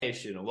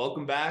Nation, and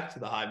welcome back to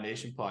the Hive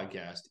Nation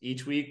podcast.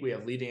 Each week, we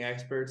have leading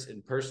experts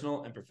in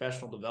personal and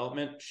professional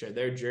development share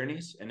their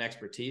journeys and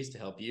expertise to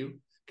help you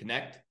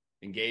connect,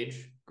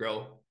 engage,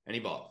 grow, and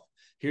evolve.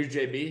 Here's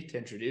JB to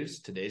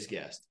introduce today's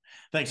guest.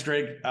 Thanks,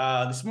 Greg.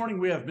 This morning,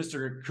 we have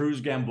Mr. Cruz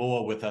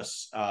Gamboa with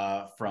us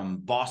from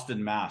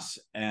Boston, Mass.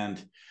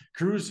 And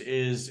Cruz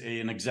is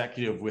an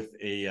executive with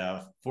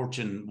a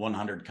Fortune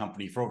 100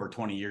 company for over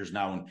 20 years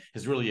now and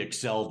has really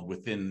excelled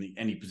within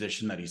any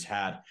position that he's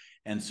had.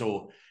 And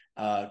so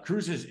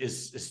Cruz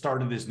is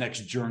started this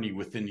next journey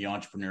within the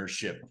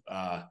entrepreneurship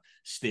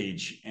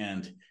stage.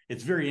 And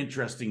it's very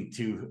interesting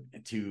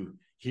to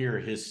hear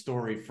his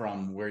story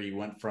from where he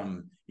went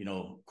from,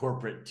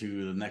 corporate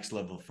to the next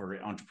level for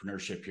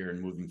entrepreneurship here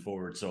and moving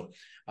forward. So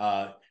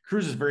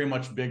Cruz is very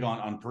much big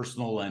on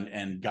personal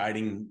and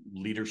guiding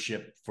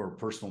leadership for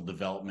personal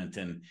development.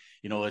 And,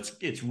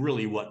 it's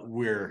really what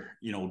we're,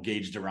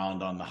 gauged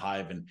around on the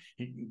Hive, and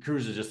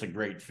Cruz is just a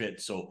great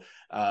fit. So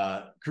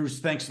Cruz,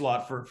 thanks a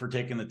lot for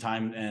taking the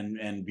time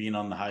and being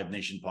on the Hive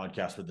Nation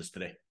podcast with us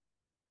today.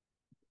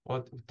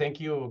 Well, thank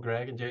you,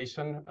 Greg and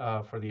Jason,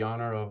 for the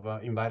honor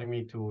of inviting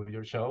me to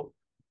your show.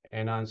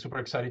 And I'm super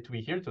excited to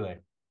be here today.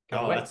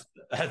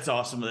 That's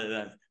awesome.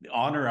 The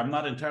honor, I'm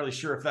not entirely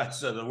sure if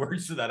that's the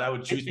words that I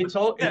would choose. It's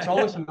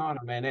always an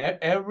honor, man.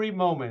 Every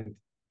moment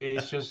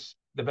is just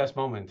the best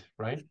moment,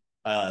 right?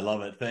 I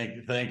love it.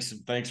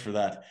 Thanks for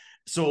that.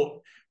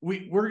 So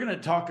we're going to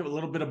talk a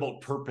little bit about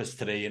purpose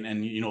today,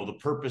 and the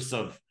purpose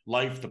of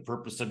life, the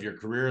purpose of your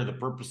career, the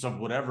purpose of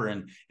whatever.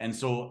 And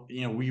so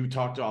we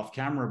talked off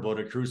camera about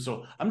it, Cruz.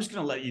 So I'm just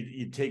going to let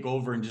you take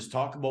over and just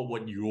talk about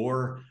what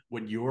your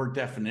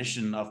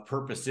definition of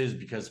purpose is,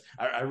 because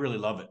I really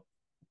love it.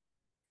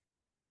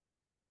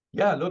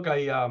 Yeah, look,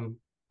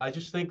 I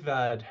just think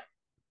that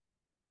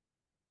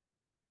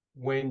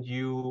when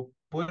you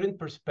put in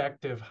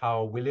perspective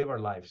how we live our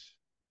lives,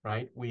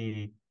 right?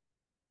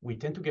 We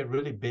tend to get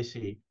really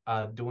busy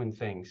doing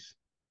things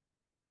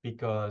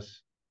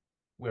because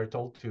we're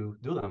told to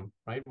do them,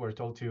 right? We're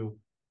told to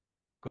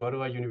go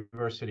to a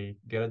university,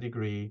 get a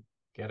degree,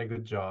 get a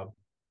good job,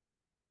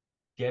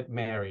 get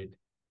married,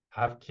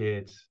 have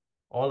kids,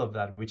 all of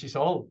that, which is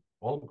all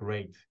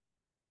great.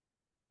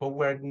 But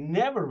we're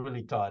never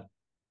really taught,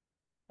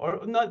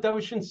 or not that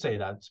we shouldn't say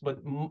that, but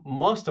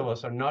most of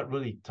us are not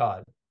really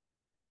taught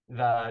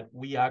that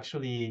we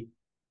actually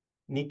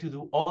need to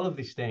do all of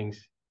these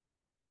things,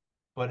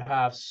 but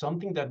have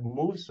something that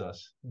moves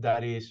us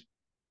that is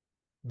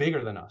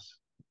bigger than us,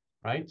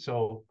 right?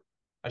 So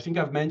I think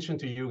I've mentioned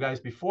to you guys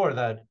before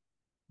that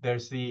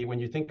there's when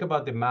you think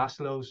about the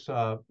Maslow's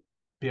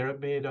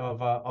pyramid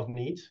of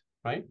needs,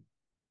 right?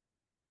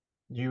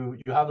 You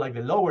have like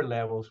the lower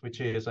levels,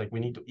 which is like we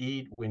need to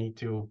eat, we need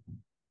to,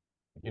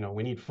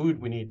 we need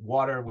food, we need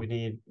water, we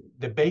need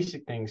the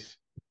basic things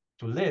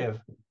to live.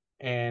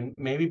 And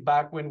maybe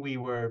back when we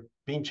were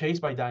being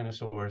chased by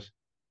dinosaurs,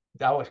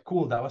 that was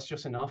cool. That was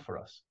just enough for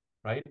us,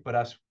 right? But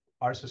as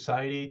our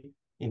society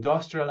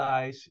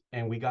industrialized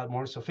and we got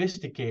more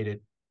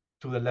sophisticated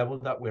to the level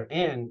that we're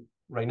in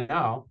right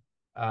now,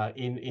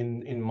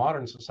 in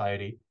modern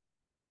society,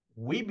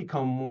 we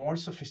become more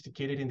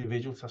sophisticated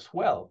individuals as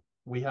well.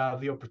 We have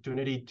the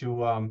opportunity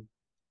to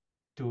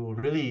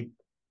really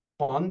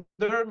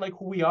ponder like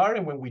who we are,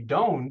 and when we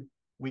don't,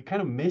 we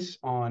kind of miss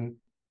on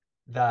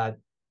that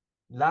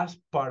last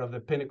part of the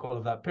pinnacle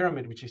of that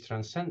pyramid, which is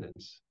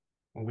transcendence.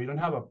 When we don't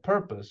have a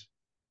purpose,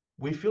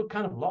 we feel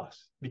kind of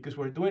lost because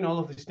we're doing all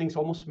of these things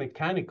almost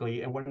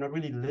mechanically, and we're not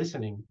really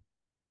listening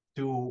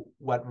to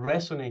what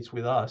resonates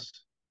with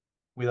us,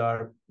 with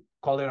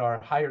call it our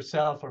higher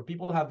self, or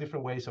people have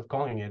different ways of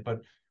calling it,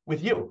 but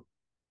with you,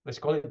 let's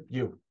call it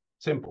you,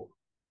 simple.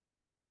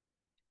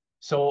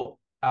 So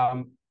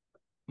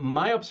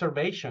my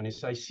observation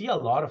is I see a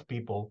lot of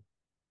people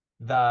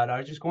that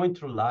are just going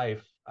through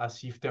life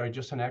as if they're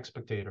just an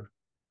spectator.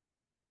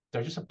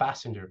 They're just a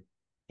passenger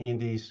in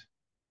this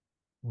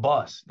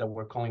bus that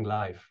we're calling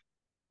life.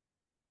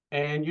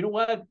 And you know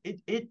what?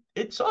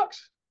 It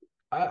sucks.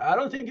 I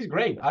don't think it's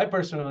great. I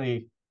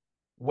personally,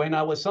 when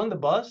I was on the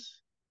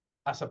bus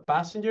as a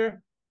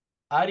passenger,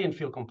 I didn't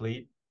feel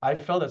complete. I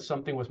felt that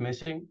something was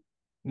missing.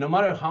 No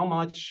matter how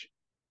much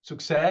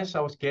success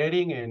I was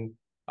getting, and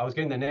I was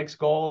getting the next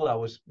goal, I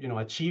was,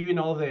 achieving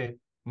all the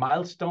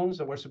milestones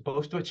that we're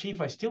supposed to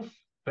achieve, I still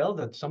felt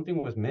that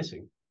something was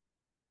missing.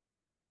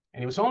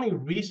 And it was only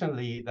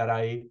recently that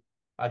I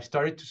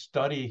started to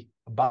study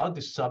about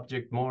this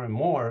subject more and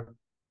more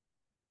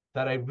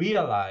that I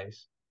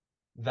realized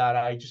that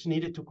I just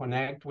needed to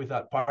connect with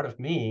that part of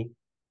me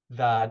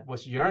that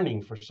was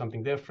yearning for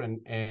something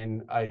different.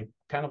 And I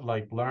kind of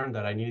like learned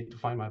that I needed to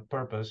find my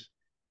purpose.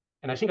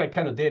 And I think I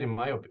kind of did in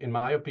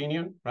my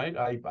opinion, right?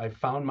 I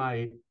found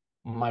my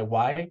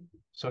why,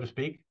 so to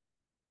speak.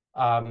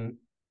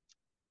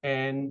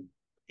 And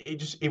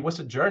it was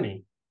a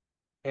journey.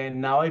 And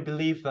now I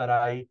believe that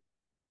I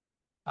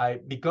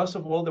because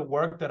of all the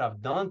work that I've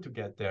done to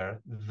get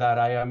there, that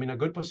I am in a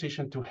good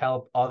position to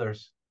help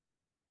others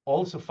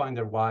also find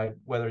their why,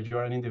 whether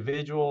you're an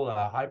individual,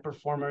 a high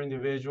performer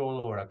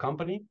individual, or a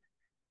company,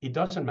 it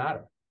doesn't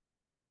matter.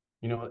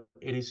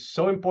 it is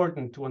so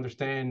important to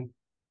understand,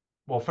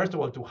 well, first of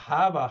all, to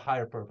have a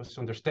higher purpose,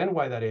 to understand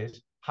why that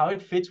is, how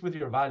it fits with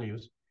your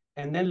values,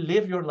 and then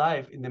live your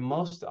life in the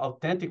most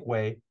authentic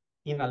way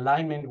in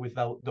alignment with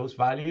those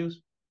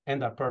values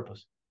and that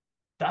purpose.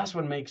 That's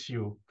what makes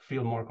you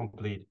feel more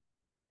complete.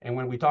 And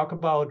when we talk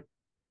about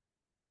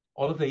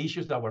all of the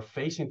issues that we're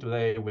facing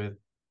today with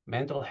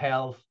mental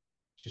health,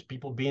 just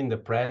people being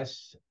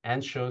depressed,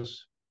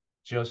 anxious,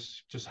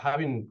 just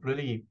having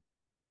really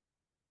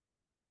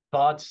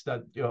thoughts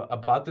that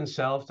about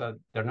themselves that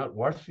they're not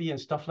worthy and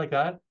stuff like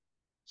that.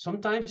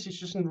 Sometimes it's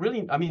just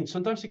really, I mean,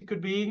 sometimes it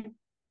could be,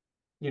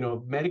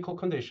 medical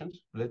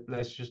conditions.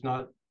 Let's just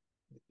not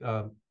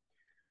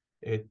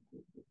agree.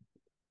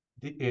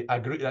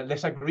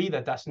 Let's agree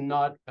that that's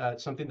not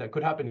something that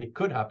could happen. It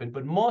could happen,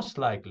 but most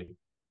likely,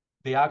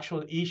 the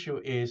actual issue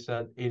is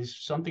that it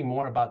is something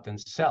more about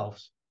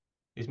themselves.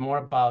 It's more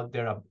about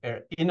their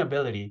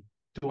inability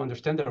to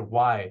understand their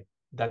why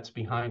that's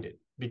behind it.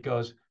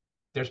 Because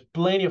there's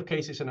plenty of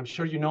cases, and I'm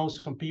sure you know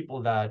some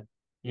people that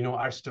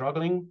are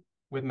struggling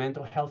with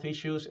mental health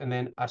issues, and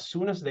then as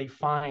soon as they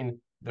find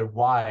their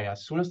why,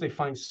 as soon as they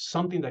find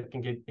something that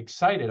can get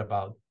excited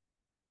about,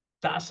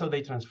 that's how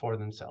they transform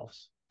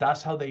themselves.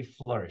 That's how they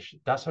flourish.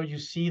 That's how you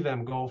see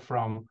them go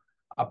from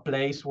a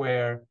place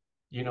where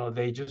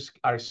they just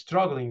are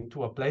struggling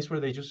to a place where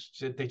they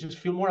just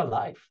feel more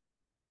alive.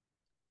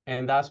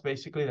 And that's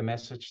basically the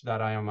message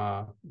that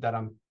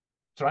I'm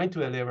trying to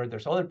deliver.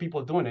 There's other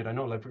people doing it. I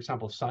know, like, for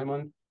example,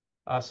 Simon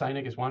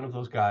Sinek is one of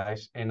those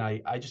guys, and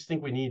I just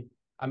think we need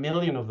a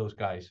million of those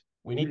guys.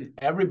 We need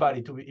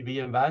everybody to be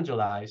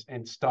evangelized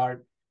and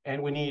start,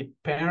 and we need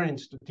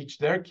parents to teach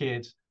their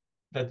kids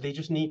that they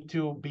just need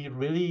to be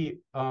really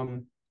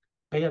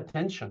pay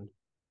attention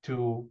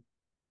to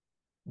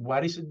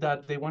what is it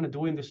that they want to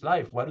do in this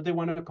life. What do they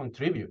want to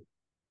contribute?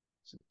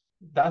 So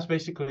that's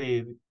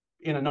basically,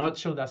 in a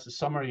nutshell, that's the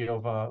summary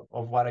of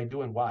what I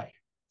do and why.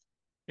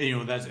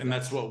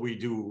 That's what we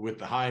do with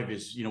the Hive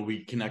is,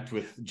 we connect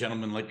with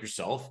gentlemen like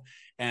yourself.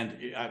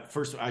 And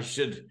first, I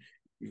should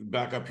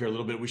back up here a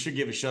little bit. We should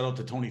give a shout out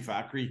to Tony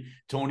Factory.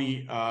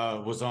 Tony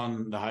was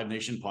on the Hive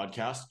Nation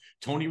podcast.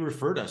 Tony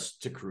referred us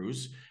to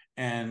Cruz,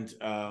 and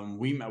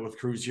we met with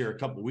Cruz here a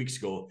couple of weeks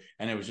ago,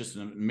 and it was just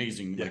an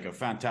amazing, like a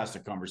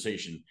fantastic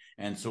conversation.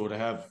 And so to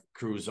have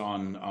Cruz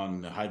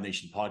on the Hive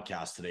Nation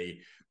podcast today,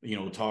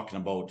 talking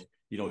about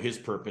his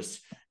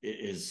purpose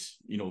is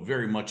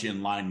very much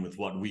in line with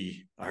what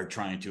we are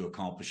trying to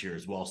accomplish here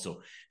as well.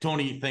 So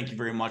Tony, thank you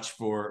very much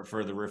for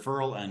the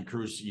referral, and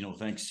Cruz,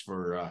 thanks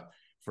for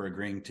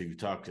agreeing to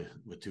talk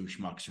with two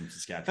schmucks from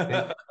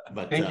Saskatchewan.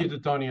 But thank you to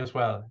Tony as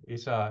well.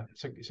 He's a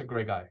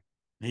great guy.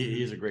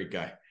 He is a great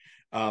guy.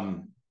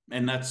 And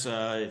that's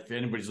if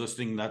anybody's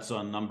listening, that's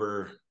on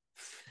number,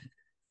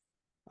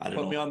 I don't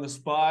know. Put me on the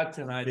spot,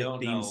 and I 15,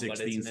 don't know, 16, but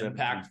it's an 17.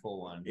 impactful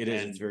one. It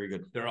is. It's very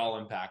good. They're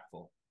all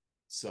impactful.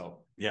 So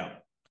yeah.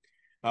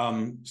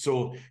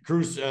 So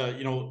Cruz,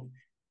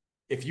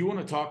 if you want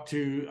to talk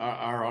to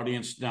our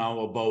audience now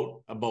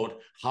about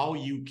how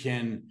you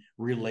can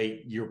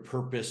relate your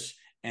purpose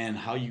and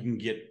how you can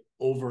get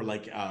over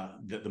like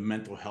the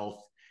mental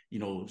health,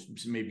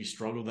 maybe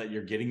struggle that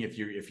you're getting if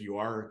you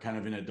are kind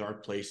of in a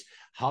dark place,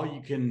 how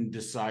you can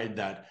decide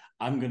that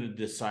I'm going to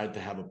decide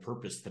to have a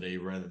purpose today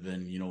rather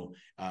than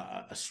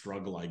a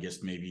struggle, I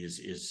guess maybe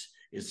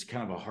is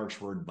kind of a harsh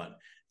word, but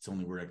it's the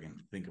only word I can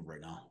think of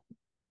right now.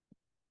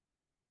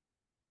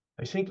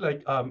 I think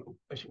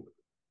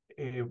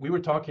we were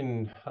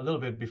talking a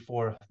little bit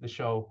before the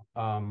show,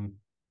 and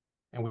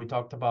we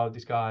talked about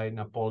this guy,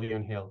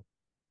 Napoleon Hill,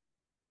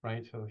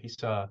 right? So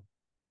he's a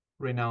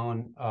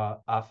renowned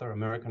author,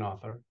 American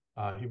author.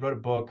 He wrote a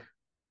book,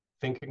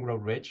 Think and Grow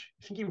Rich.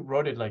 I think he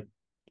wrote it like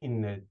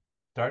in the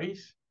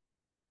 30s,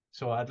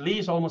 so at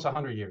least almost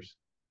 100 years.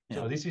 Yeah.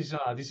 So this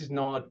is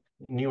not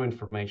new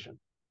information.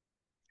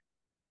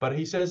 But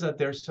he says that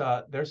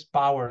there's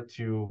power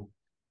to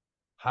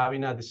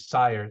having a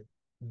desire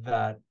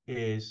that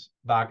is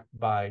backed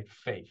by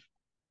faith.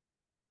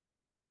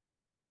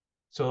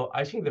 So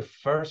I think the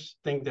first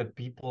thing that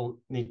people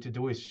need to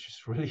do is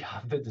just really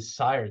have the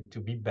desire to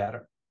be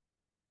better,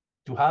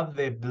 to have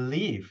the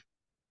belief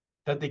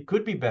that they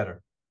could be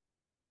better.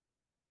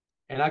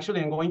 And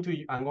actually, I'm going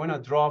to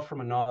draw from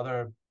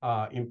another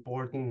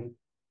important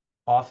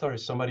author,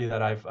 somebody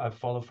that I've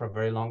followed for a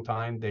very long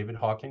time, David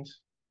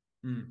Hawkins.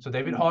 So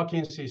David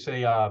Hawkins is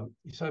a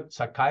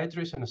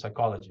psychiatrist and a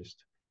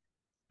psychologist.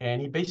 And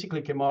he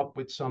basically came up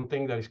with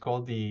something that is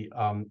called the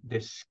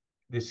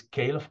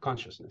scale of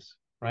consciousness,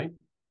 right?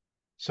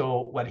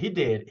 So what he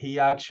did, he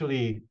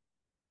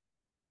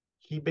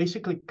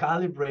basically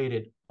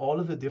calibrated all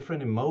of the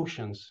different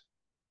emotions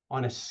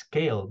on a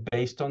scale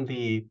based on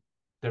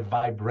their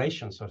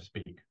vibration, so to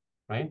speak,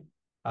 right?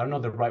 I don't know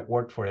the right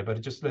word for it, but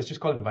let's just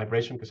call it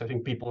vibration because I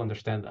think people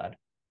understand that.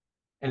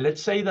 And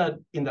let's say that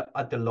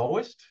at the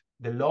lowest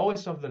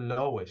of the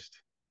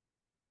lowest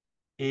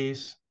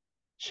is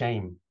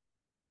shame.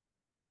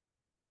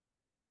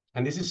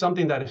 And this is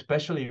something that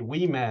especially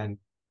we men,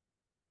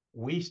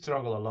 we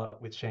struggle a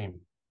lot with shame.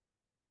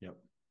 Yep.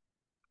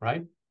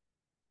 Right?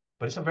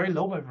 but it's a very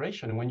low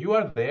vibration. And when you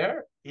are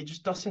there, it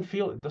just doesn't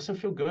feel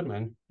good,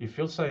 man. It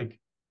feels like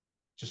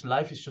just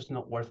life is just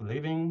not worth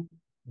living,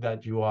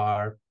 that you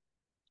are a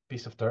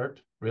piece of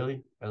dirt,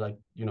 really. Like,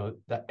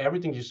 that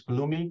everything is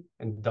gloomy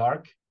and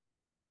dark,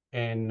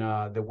 and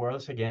the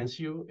world's against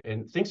you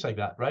and things like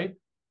that, right?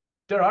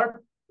 There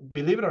are,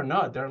 believe it or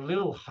not, there are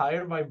little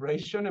higher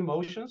vibration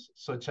emotions,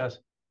 such as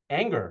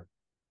anger.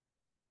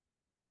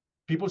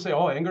 People say,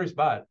 oh, anger is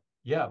bad.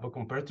 Yeah, but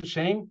compared to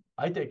shame,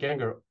 I take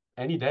anger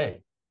any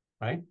day,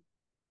 right?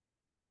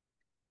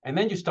 And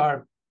then you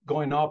start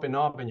going up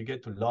and you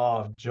get to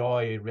love,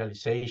 joy,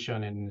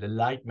 realization, and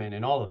enlightenment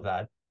and all of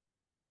that.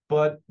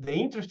 But the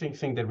interesting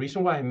thing, the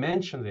reason why I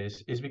mention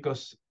this is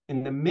because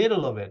in the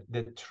middle of it,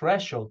 the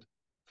threshold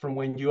from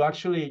when you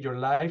actually, your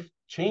life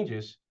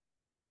changes,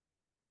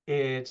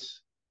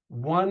 it's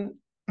one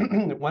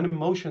one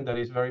emotion that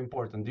is very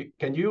important.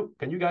 Can you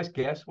guys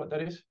guess what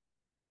that is?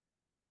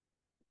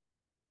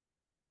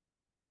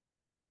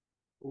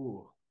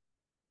 Ooh.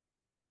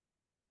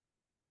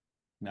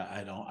 No,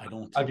 I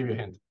don't. I'll give you a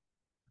hint.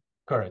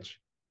 Courage.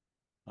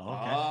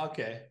 Okay.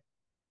 Okay.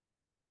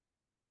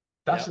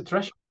 That's the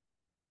threshold.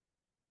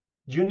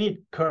 You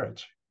need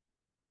courage.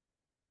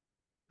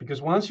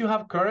 Because once you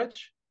have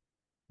courage,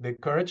 the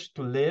courage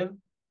to live,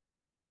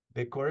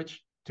 the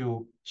courage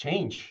to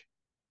change,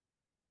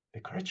 the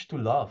courage to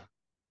love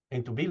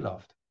and to be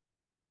loved,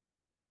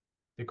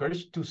 the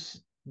courage to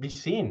be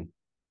seen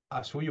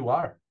as who you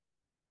are.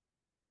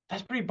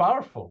 That's pretty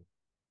powerful.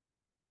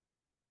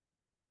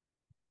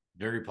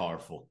 Very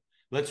powerful.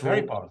 Let's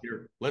Very role powerful.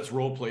 here. Let's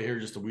role play here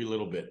just a wee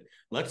little bit.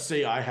 Let's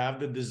say I have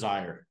the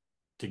desire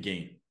to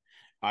gain.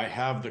 I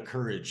have the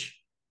courage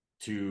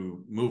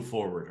to move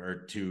forward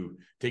or to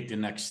take the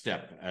next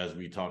step, as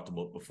we talked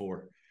about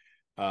before.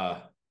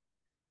 How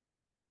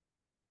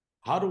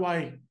do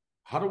I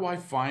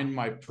find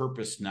my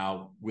purpose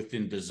now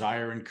within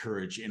desire and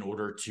courage in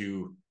order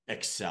to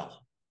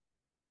excel?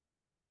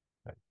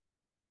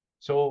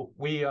 So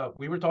we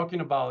were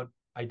talking about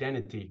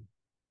identity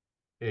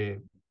a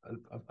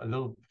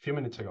little few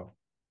minutes ago,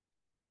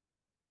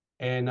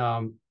 and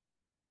I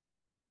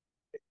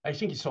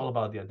think it's all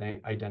about the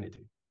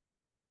identity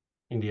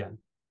in the end,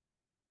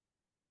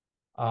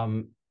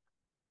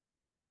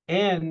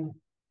 and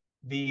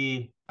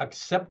the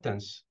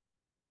acceptance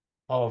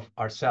of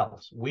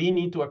ourselves. We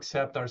need to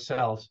accept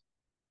ourselves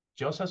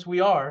just as we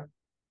are,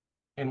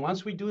 and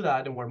once we do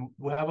that, and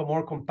we have a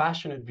more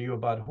compassionate view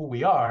about who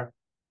we are,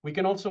 we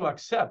can also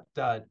accept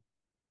that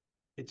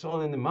it's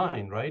all in the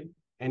mind, right?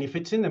 And if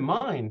it's in the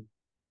mind,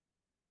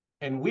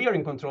 and we are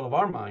in control of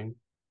our mind,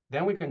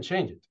 then we can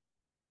change it.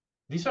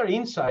 These are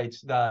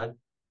insights that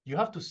you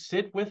have to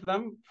sit with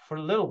them for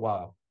a little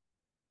while.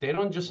 They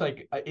don't just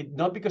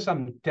not because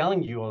I'm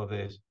telling you all of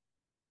this,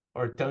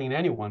 or telling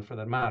anyone for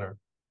that matter,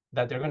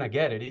 that they're going to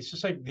get it. It's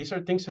just like, these are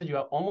things that you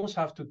almost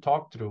have to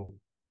talk through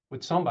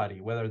with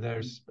somebody, whether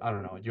there's, I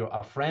don't know, you're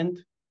a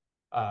friend,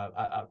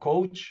 a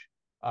coach,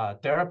 a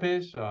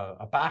therapist,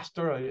 a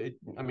pastor.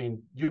 I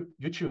mean,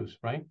 you choose,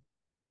 right?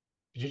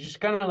 You just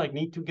kind of like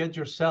need to get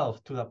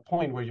yourself to that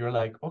point where you're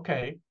like,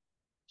 okay,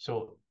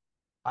 so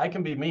I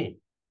can be me,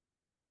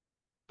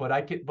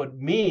 but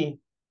me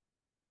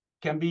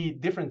can be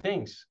different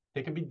things.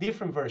 They can be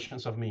different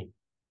versions of me,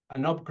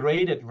 an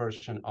upgraded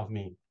version of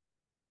me,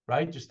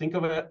 right? Just think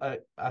of it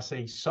as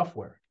a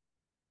software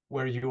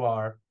where you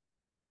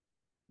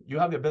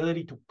have the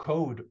ability to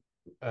code,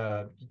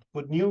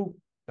 put new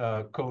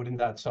code in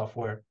that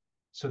software,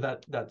 so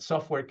that that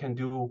software can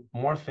do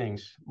more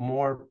things,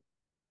 more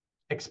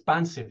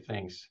expansive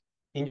things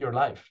in your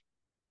life.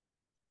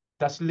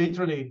 That's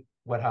literally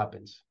what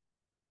happens.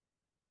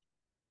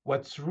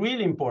 What's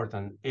really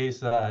important is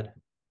that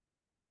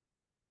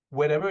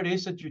whatever it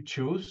is that you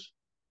choose,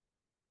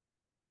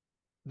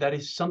 that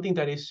is something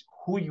that is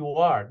who you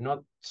are,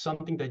 not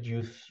something that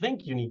you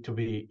think you need to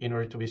be in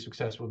order to be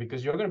successful,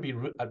 because you're going to be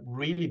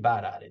really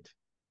bad at it,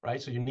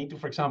 right? So you need to,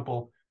 for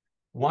example,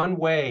 one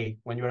way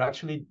when you're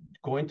actually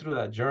going through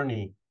that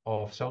journey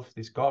of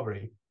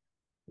self-discovery,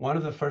 one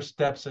of the first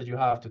steps that you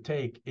have to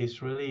take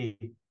is really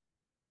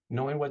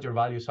knowing what your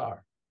values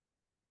are.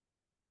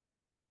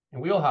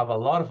 And we all have a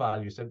lot of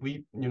values that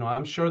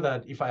I'm sure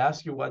that if I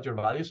ask you what your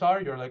values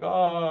are, you're like,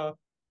 oh,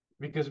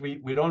 because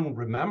we don't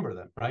remember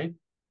them, right?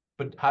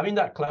 But having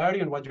that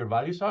clarity on what your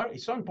values are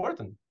is so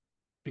important,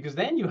 because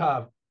then you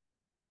have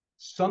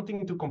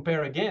something to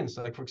compare against.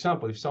 Like, for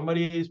example, if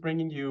somebody is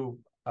bringing you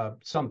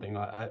something,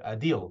 a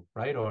deal,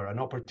 right? Or an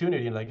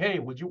opportunity, and like, hey,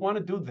 would you want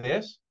to do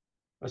this?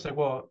 I was like,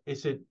 well,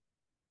 is it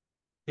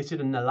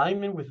in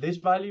alignment with this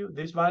value,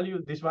 this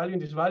value, this value,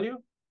 and this value?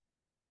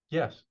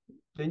 Yes.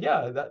 Then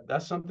yeah,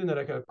 that's something that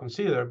I could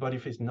consider. But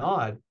if it's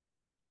not,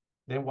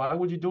 then why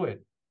would you do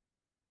it?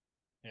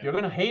 Yeah. You're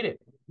gonna hate it.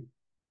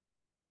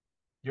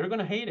 You're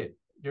gonna hate it.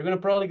 You're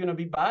probably gonna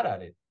be bad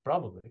at it,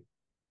 probably.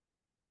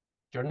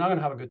 You're not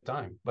gonna have a good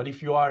time. But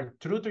if you are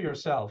true to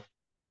yourself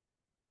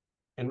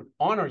and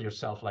honor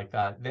yourself like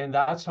that, then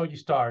that's how you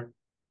start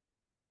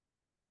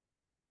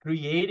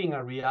creating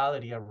a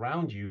reality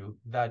around you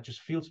that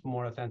just feels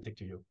more authentic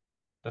to you.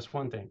 That's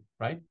one thing,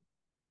 right?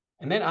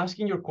 And then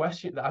asking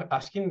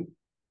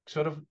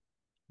sort of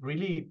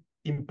really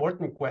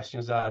important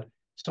questions that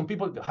some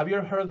people, have you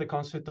ever heard the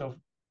concept of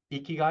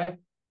ikigai?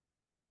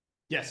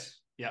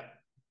 Yes. Yeah.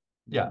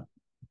 Yeah.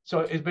 So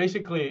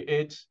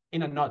it's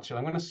in a nutshell,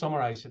 I'm going to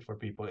summarize it for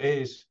people,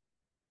 is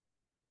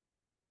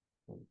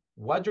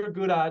what you're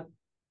good at,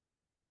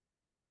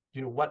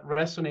 what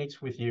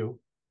resonates with you,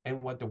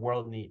 and what the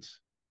world needs.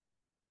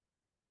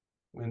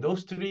 When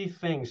those three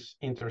things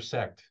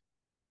intersect,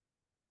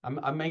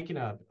 I'm making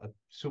a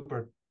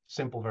super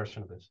simple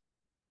version of this.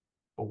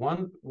 But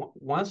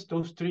once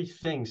those three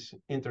things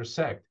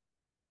intersect,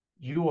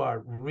 you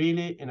are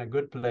really in a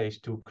good place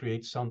to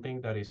create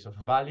something that is of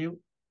value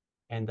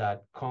and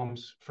that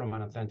comes from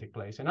an authentic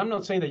place. And I'm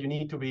not saying that you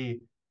need to be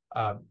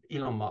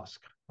Elon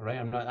Musk, right?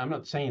 I'm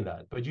not saying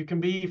that. But you can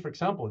be, for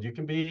example, you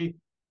can be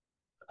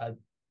a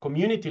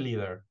community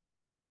leader,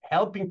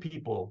 helping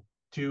people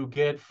to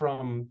get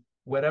from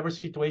whatever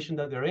situation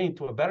that they're in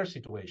to a better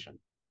situation.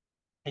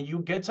 And you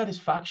get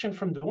satisfaction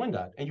from doing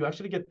that. And you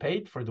actually get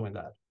paid for doing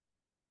that.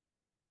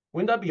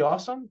 Wouldn't that be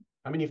awesome?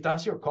 I mean, if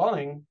that's your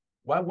calling,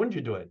 why wouldn't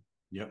you do it?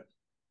 Yep.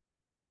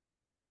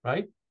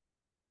 Right?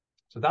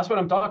 So that's what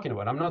I'm talking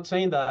about. I'm not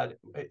saying that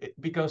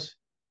because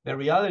the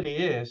reality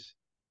is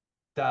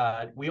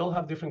that we all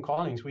have different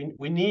callings.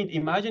 We need,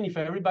 imagine if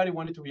everybody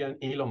wanted to be an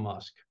Elon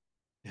Musk,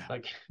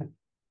 like,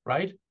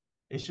 right?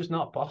 It's just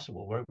not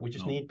possible. We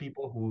just need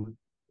people who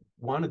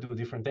want to do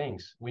different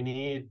things. We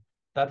need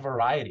that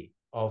variety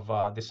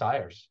of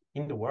desires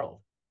in the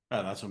world.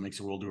 That's what makes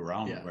the world go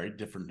around, right?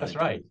 Different. That's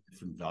right.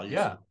 Different values.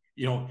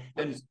 Yeah.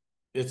 And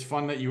it's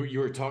fun that you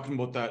were talking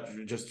about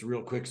that just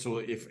real quick. So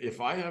if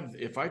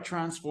I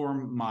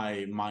transform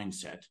my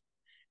mindset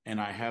and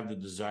I have the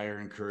desire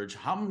and courage,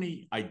 how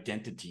many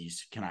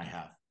identities can I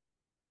have?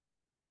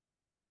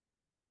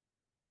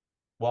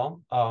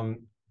 Well,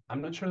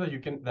 I'm not sure that you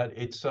can, that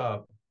it's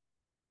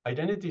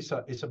identity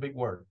is a big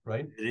word,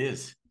 right? It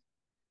is.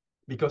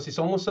 Because it's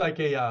almost like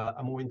a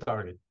moving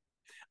target.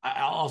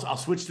 I'll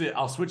switch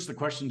the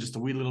question just a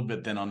wee little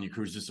bit then on you,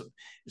 Cruz.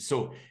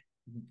 So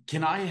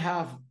can I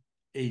have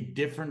a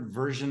different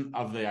version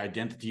of the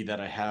identity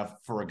that I have?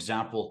 For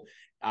example,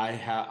 I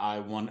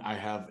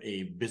have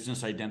a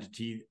business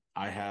identity,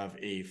 I have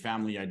a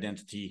family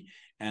identity,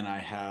 and I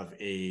have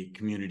a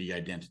community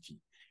identity.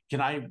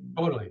 Can I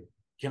totally?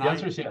 The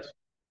answer is yes.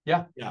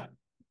 Yeah. Yeah.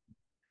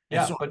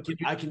 Yeah, so but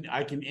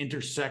I can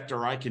intersect,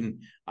 or I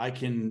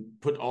can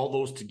put all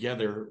those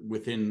together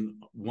within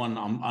one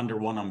under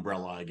one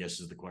umbrella, I guess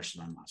is the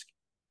question I'm asking.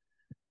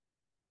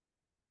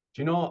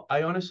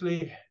 I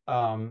honestly,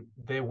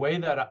 the way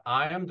that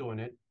I am doing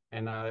it,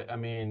 and I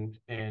mean,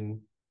 and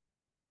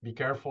be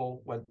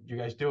careful what you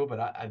guys do,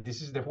 but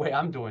this is the way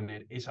I'm doing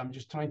it, is I'm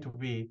just trying to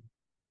be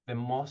the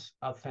most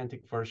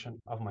authentic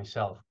version of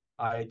myself.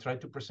 I try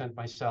to present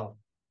myself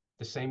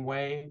the same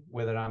way,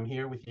 whether I'm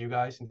here with you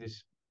guys in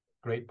this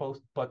great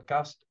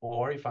podcast,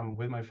 or if I'm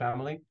with my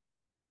family,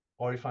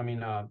 or if I'm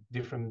in a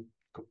different,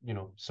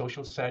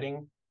 social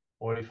setting,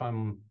 or if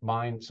I'm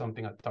buying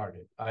something at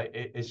Target. I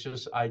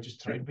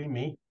just try to be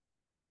me,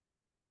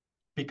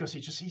 because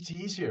it's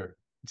easier.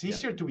 It's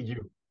easier to be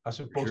you,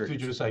 as opposed to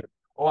just like,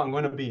 oh, I'm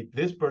going to be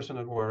this person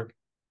at work,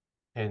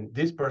 and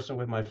this person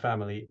with my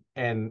family,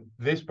 and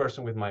this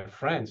person with my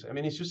friends. I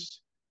mean,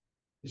 it's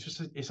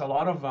a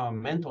lot of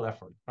mental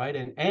effort,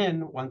 right?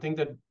 And one thing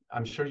that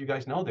I'm sure you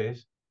guys know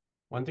this,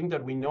 one thing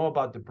that we know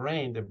about the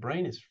brain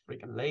is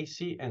freaking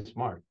lazy and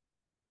smart.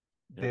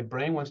 Yeah. The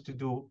brain wants to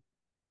do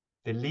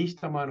the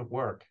least amount of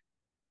work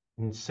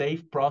and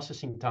save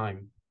processing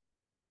time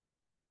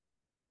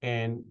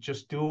and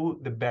just do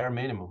the bare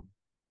minimum.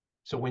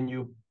 So when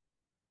you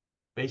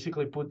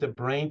basically put the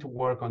brain to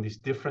work on these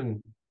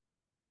different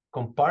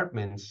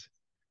compartments,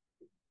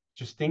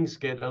 just things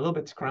get a little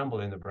bit scrambled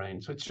in the brain.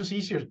 So it's just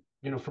easier,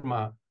 from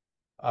a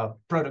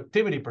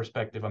productivity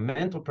perspective, a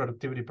mental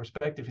productivity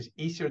perspective, is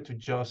easier to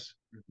just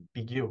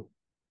be you.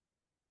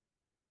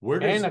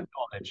 And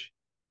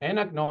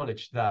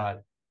acknowledge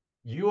that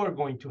you are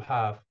going to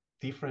have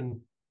different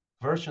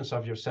versions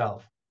of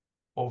yourself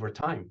over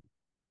time.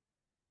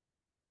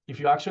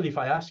 If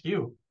I ask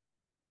you,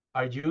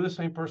 are you the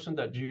same person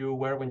that you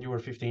were when you were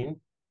 15?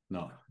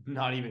 No,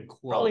 not even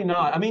close. Probably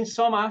not. I mean,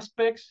 some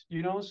aspects,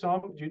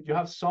 some you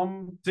have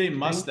some same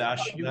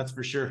mustache, that's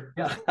for sure.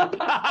 Yeah.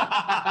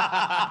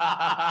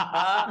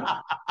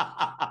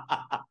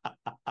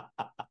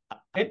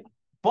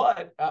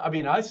 But I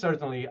mean, I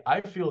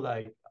feel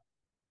like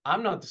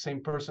I'm not the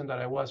same person that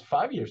I was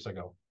 5 years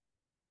ago.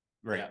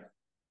 Right.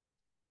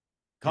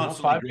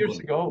 Constantly 5 years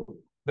ago.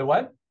 The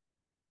what?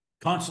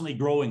 Constantly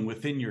growing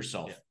within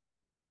yourself. Yeah.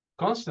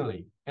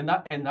 Constantly, and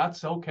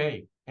that's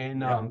okay.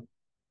 And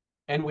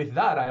and with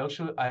that, I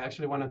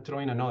actually want to throw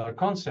in another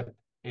concept,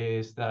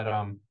 is that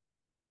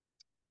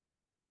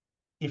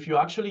if you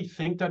actually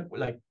think that,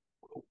 like,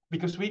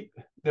 because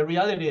the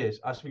reality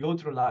is, as we go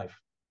through life,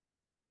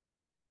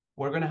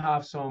 we're going to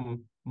have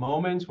some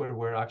moments where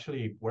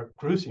we're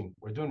cruising,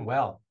 we're doing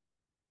well.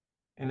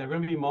 And there are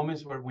going to be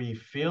moments where we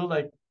feel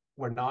like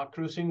we're not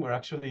cruising, we're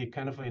actually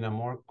kind of in a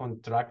more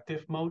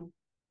contractive mode.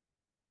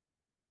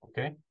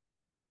 Okay.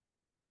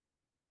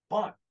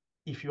 But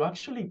if you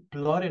actually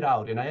plot it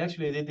out, and I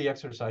actually did the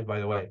exercise, by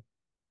the way,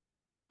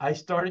 I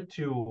started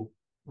to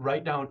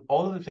write down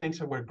all of the things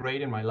that were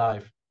great in my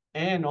life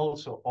and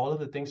also all of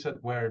the things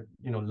that were,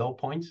 low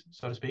points,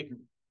 so to speak.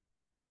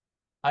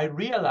 I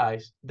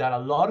realized that a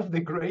lot of the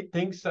great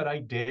things that I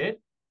did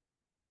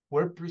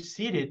were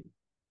preceded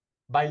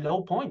by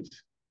low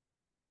points.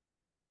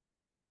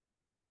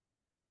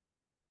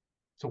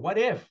 So what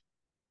if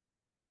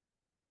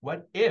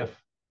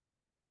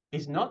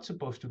it's not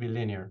supposed to be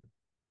linear?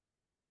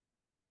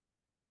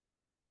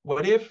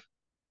 What if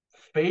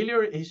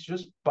failure is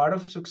just part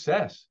of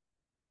success?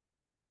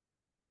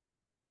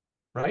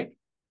 Right?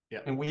 Yeah.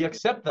 And we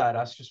accept that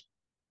as just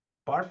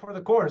part for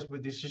the course,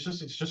 but it's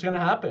just going to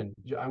happen.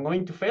 I'm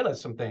going to fail at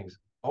some things.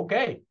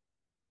 Okay.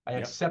 I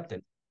accept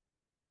it.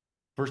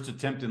 First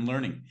attempt in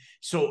learning.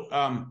 So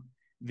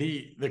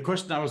the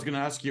question I was going to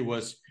ask you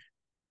was,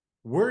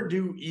 where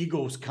do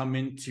egos come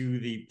into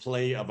the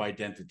play of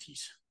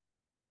identities?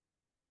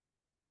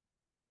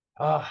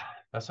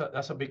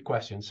 That's a big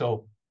question.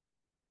 So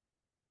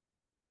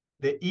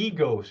the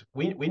egos,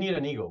 we need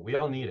an ego. We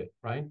all need it,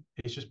 right?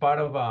 It's just part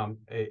of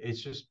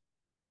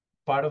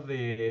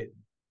the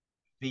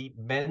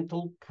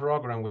mental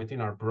program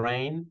within our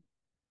brain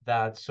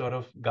that sort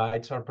of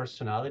guides our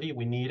personality.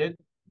 We need it.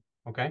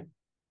 Okay.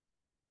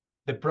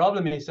 The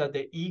problem is that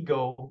the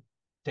ego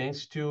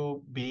tends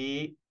to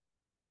be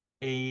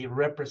a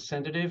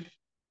representative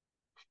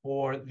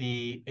for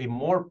a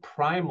more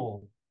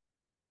primal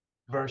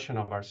version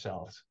of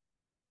ourselves.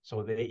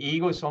 So the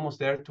ego is almost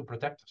there to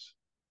protect us.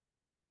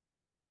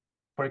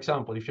 For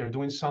example, if you're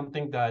doing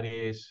something that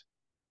is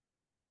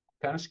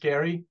kind of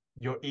scary,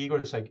 your ego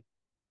is like,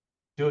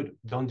 dude,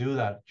 don't do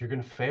that. You're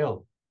going to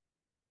fail.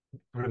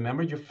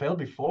 Remember, you failed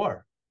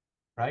before,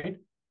 right?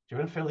 You're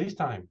going to fail this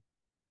time.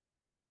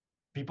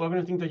 People are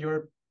going to think that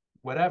you're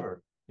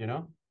whatever,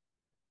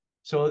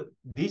 So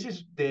this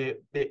is the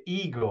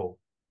ego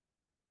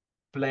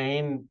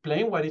playing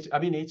what is, I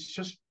mean, it's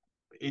just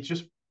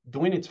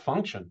doing its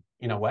function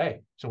in a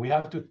way. So we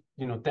have to,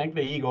 thank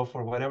the ego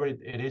for whatever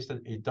it is that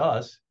it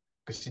does,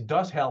 because it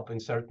does help in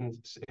certain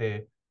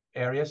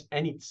areas,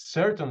 and it's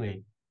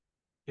certainly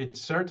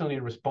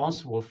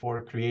responsible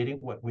for creating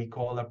what we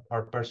call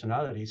our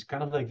personality. It's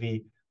kind of like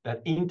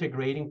that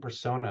integrating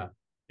persona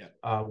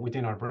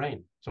within our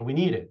brain. So we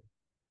need it.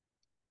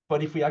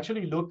 But if we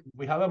actually look,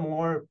 we have a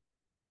more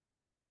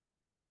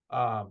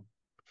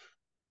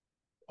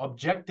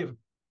objective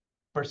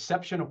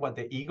perception of what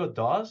the ego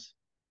does,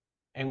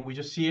 and we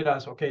just see it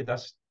as, okay,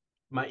 that's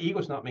my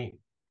ego's not me.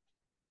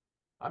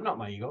 I'm not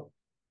my ego.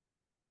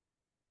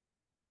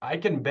 I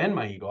can bend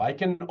my ego. I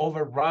can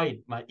override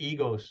my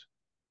ego's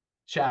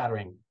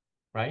chattering,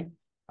 right?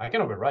 I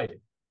can override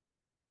it.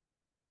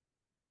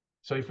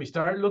 So if we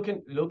start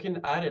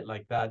looking at it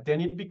like that, then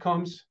it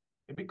becomes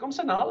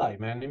an ally,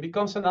 man. It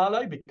becomes an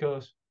ally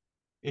because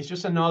it's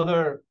just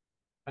another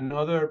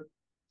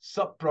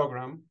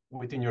sub-program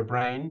within your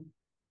brain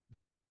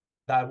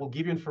that will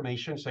give you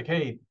information. It's like,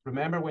 hey,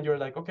 remember when you're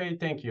like, okay,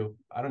 thank you.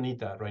 I don't need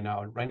that right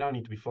now. Right now I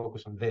need to be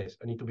focused on this.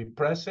 I need to be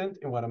present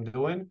in what I'm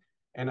doing,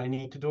 and I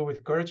need to do it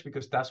with courage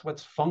because that's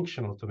what's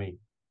functional to me.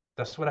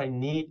 That's what I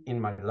need in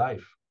my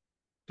life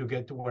to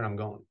get to where I'm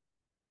going.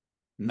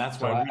 And that's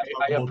So why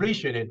I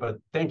appreciate it, but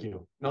thank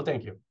you. No,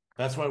 thank you.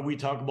 That's why we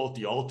talk about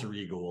the alter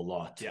ego a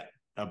lot. Yeah.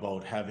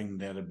 About having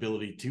that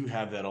ability to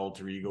have that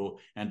alter ego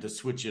and to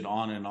switch it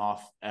on and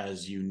off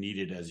as you need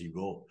it as you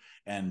go.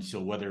 And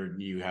so whether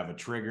you have a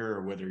trigger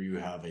or whether you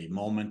have a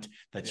moment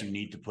that you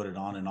need to put it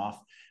on and off,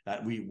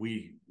 that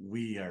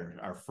we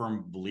are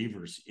firm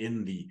believers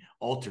in the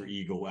alter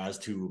ego. As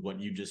to what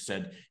you just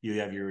said, you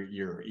have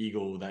your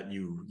ego that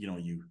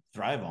you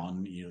thrive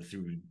on,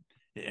 through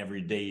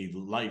everyday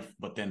life.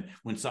 But then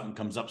when something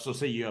comes up, so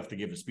say you have to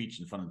give a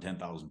speech in front of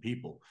 10,000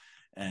 people,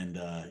 and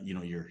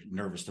you're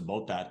nervous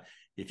about that.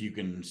 If you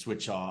can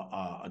switch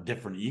a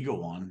different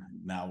ego on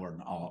now, or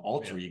an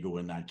alter ego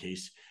in that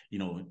case,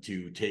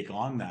 to take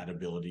on that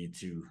ability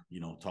to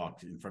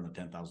talk in front of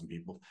 10,000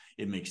 people,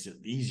 it makes it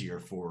easier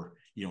for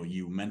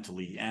you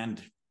mentally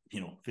and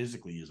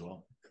physically as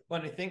well.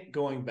 Well, I think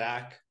going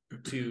back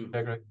to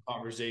the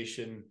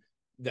conversation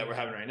that we're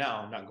having right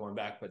now, I'm not going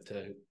back, but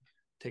to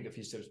take a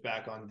few steps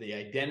back on the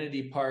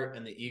identity part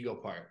and the ego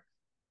part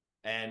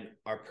and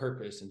our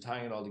purpose and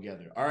tying it all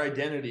together. Our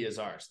identity is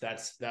ours.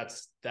 That's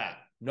that.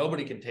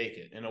 Nobody can take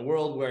it. In a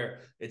world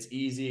where it's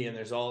easy and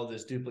there's all of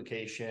this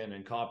duplication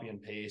and copy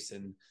and paste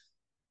and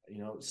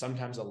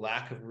sometimes a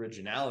lack of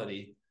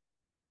originality,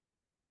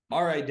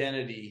 our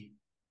identity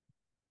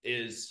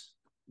is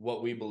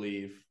what we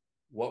believe,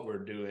 what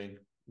we're doing,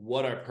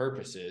 what our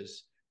purpose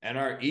is, and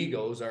our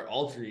egos, our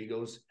alter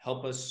egos,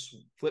 help us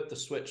flip the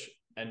switch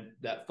and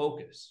that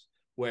focus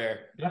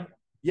where,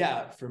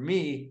 for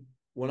me,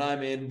 when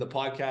I'm in the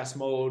podcast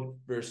mode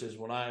versus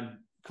when I'm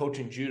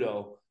coaching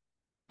judo,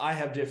 I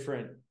have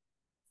different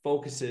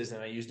focuses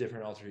and I use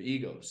different alter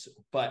egos,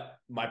 but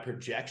my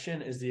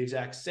projection is the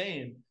exact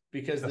same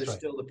because That's there's right.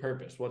 still the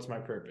purpose. What's my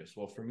purpose?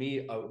 Well, for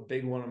me, a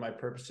big one of my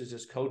purposes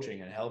is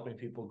coaching and helping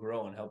people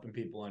grow and helping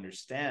people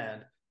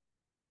understand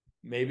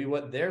maybe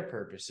what their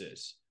purpose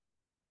is.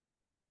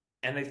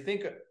 And I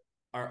think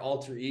our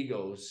alter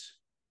egos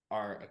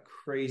are a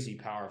crazy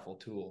powerful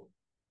tool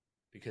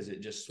because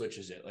it just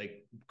switches it.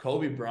 Like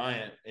Kobe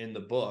Bryant in the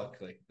book,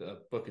 like the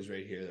book is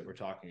right here that we're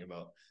talking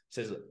about,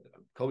 says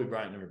Kobe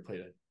Bryant never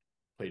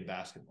played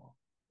basketball.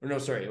 Or no,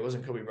 sorry, it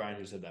wasn't Kobe Bryant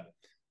who said that.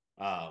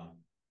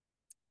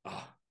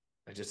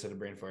 I just said a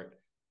brain fart.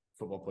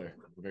 Football player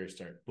at the very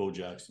start. Bo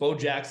Jackson. Bo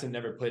Jackson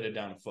never played a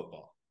down of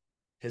football.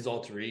 His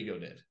alter ego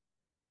did.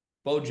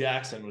 Bo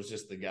Jackson was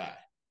just the guy.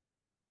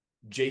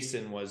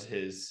 Jason was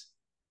his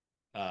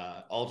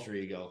alter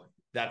ego.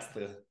 That's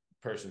the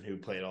person who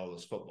played all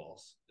those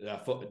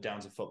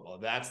downs of football.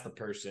 That's the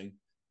person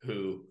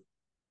who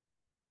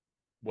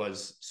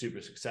was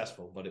super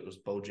successful, but it was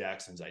Bo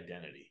Jackson's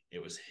identity.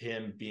 It was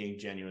him being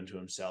genuine to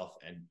himself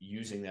and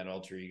using that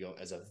alter ego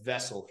as a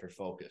vessel for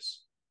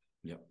focus.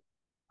 Yep.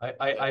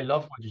 I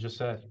love what you just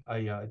said.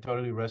 It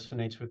totally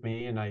resonates with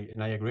me, and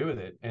I agree with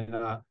it.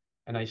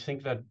 And I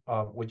think that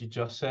what you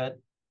just said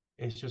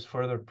is just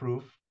further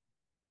proof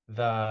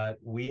that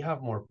we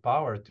have more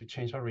power to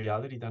change our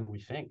reality than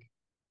we think.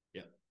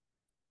 Yeah.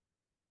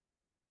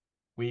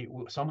 We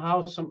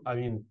somehow I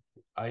mean,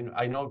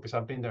 I know because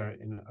I've been there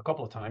in a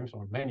couple of times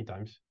or many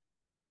times.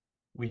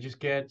 We just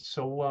get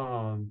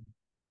so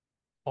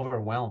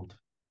overwhelmed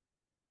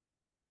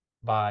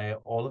by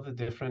all of the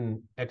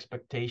different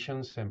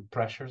expectations and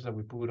pressures that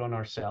we put on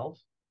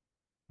ourselves,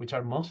 which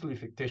are mostly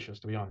fictitious,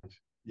 to be honest.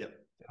 Yep.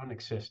 They don't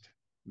exist.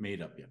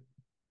 Made up, yeah.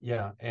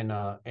 Yeah,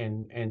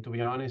 and to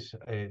be honest,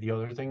 the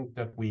other thing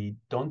that we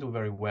don't do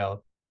very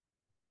well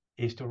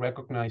is to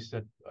recognize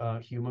that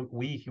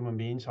we human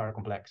beings are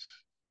complex,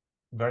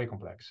 very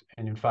complex.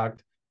 And in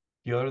fact,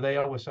 the other day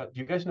I was do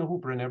you guys know who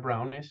Brené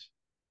Brown is?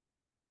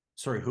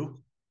 Sorry, who?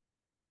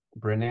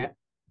 Brené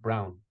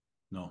Brown.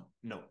 No.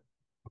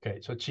 Okay,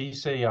 so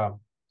she's a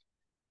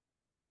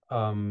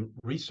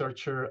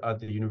researcher at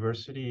the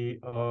University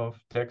of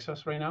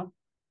Texas right now,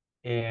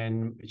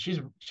 and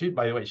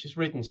by the way, she's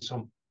written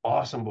some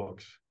awesome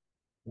books.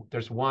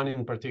 There's one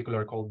in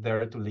particular called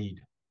Dare to Lead.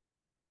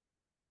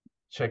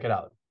 Check it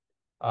out.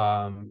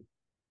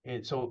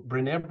 And so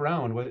Brené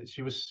Brown,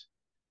 she was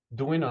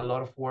doing a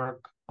lot of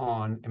work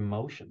on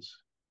emotions.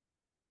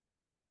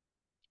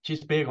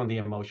 She's big on the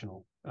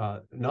emotional,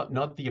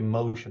 not the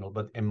emotional,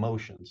 but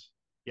emotions.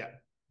 Yeah.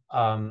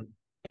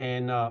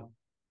 And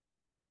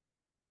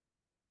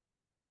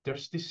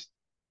there's this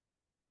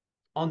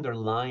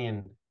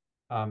underlying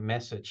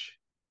message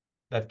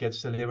that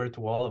gets delivered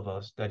to all of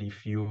us that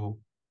if you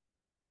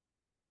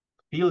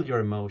feel your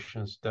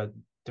emotions, that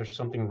there's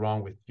something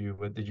wrong with you,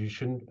 but that you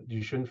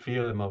shouldn't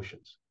feel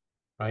emotions,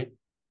 right?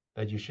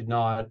 That you should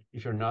not,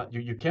 if you're not,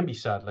 you can be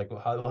sad. Like,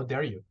 how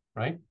dare you,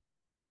 right?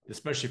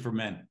 Especially for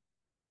men.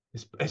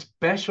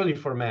 Especially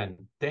for men.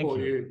 Thank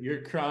you.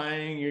 You're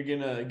crying. You're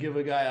gonna give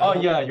a guy. Oh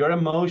yeah, you're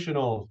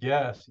emotional.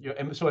 Yes,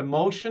 so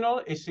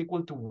emotional is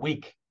equal to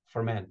weak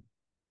for men,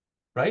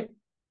 right?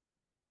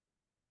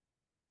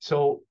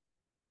 So,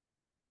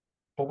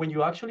 but when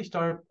you actually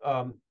start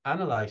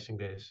analyzing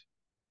this,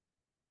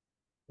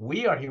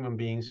 we are human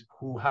beings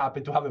who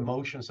happen to have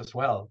emotions as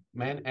well,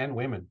 men and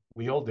women.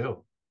 We all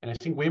do. And I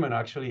think women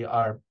actually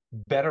are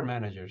better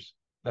managers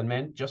than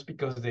men just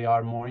because they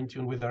are more in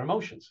tune with their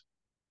emotions.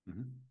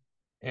 Mm-hmm.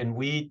 And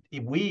we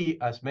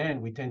as men,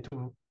 we tend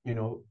to,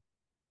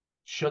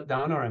 shut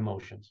down our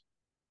emotions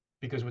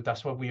because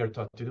that's what we are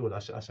taught to do,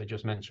 as I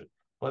just mentioned.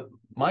 But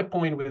my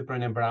point with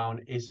Brené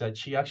Brown is that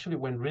she actually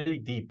went really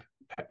deep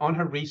on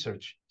her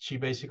research. She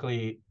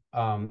basically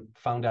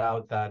found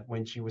out that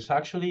when she was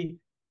actually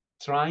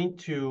trying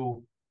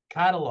to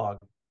catalog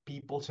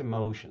people's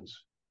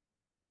emotions,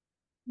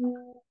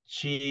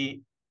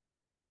 she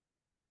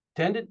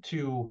tended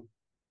to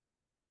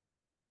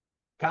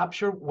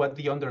capture what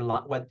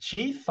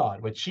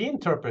she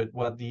interpreted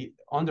what the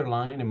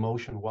underlying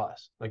emotion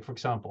was. Like, for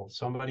example,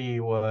 somebody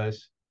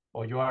was,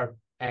 you are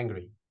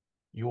angry,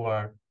 you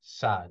are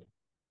sad,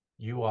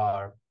 you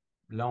are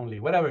lonely,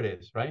 whatever it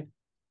is, right?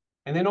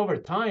 And then over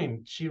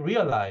time, she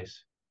realized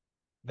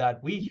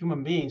that we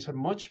human beings are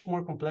much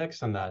more complex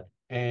than that.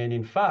 And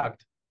in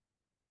fact,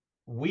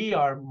 we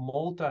are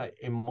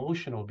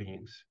multi-emotional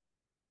beings.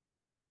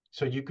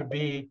 So you could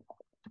be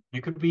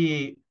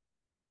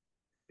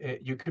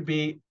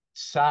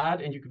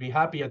sad and you could be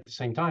happy at the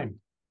same time.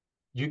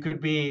 You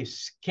could be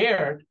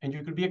scared and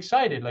you could be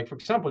excited. Like, for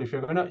example, if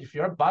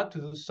you're about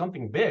to do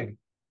something big,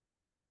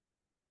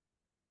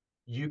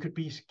 you could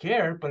be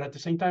scared, but at the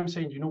same time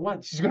saying, you know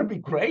what, this is going to be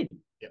great.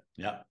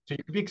 Yeah. So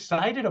you could be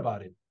excited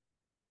about it.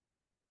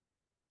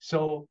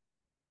 So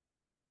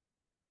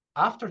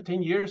after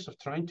 10 years of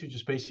trying to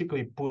just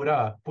basically put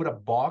a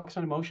box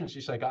on emotions,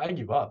 she's like, I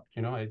give up.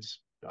 It's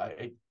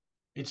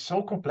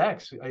so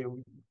complex.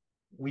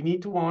 We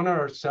need to honor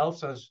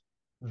ourselves as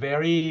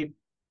very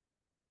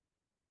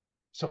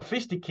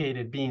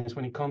sophisticated beings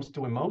when it comes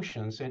to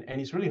emotions. And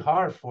it's really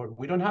hard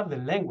we don't have the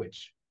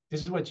language.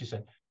 This is what she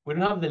said. we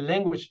don't have the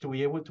language to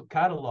be able to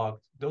catalog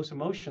those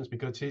emotions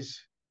because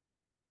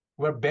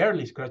we're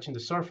barely scratching the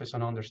surface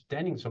on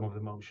understanding some of the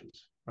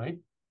emotions, right?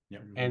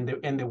 Yep.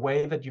 And the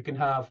way that you can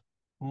have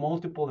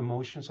multiple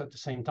emotions at the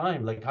same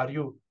time. Like,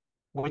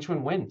 which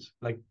one wins?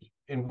 Like,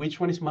 and which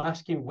one is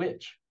masking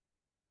which?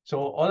 So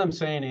all I'm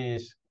saying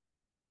is,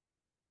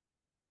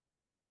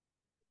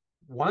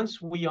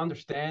 once we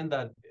understand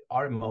that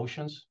our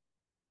emotions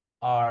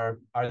are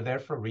there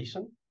for a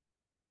reason,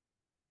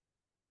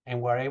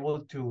 and we're able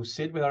to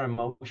sit with our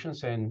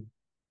emotions and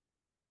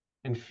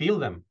feel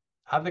them,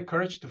 have the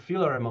courage to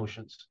feel our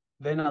emotions,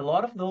 then a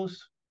lot of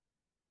those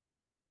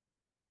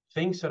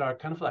things that are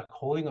kind of like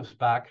holding us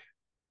back,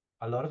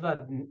 a lot of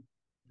that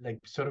like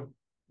sort of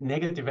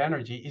negative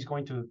energy is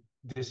going to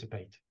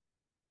dissipate.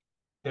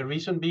 The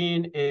reason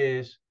being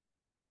is,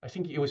 I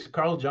think it was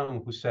Carl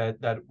Jung who said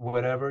that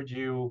whatever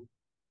you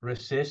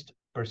resist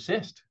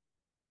persist.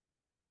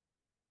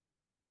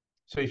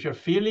 So if you're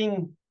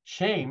feeling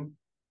shame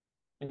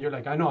and you're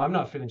like, I know I'm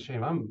not feeling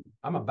shame,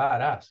 I'm a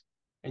badass,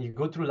 and you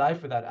go through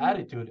life with that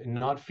attitude and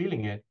not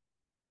feeling it,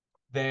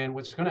 then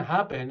what's going to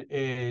happen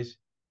is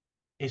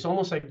it's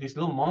almost like this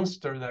little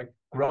monster that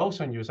grows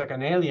on you. It's like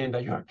an alien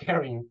that you're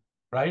carrying,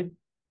 right?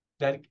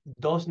 That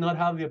does not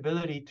have the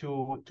ability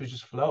to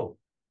just flow.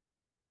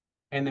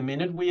 And the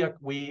minute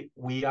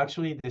we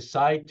actually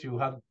decide to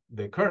have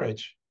the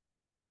courage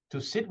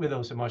to sit with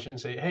those emotions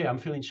and say, hey, I'm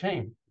feeling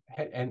shame,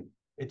 and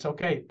it's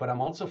okay, but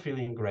I'm also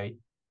feeling great,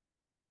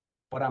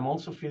 but I'm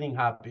also feeling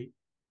happy,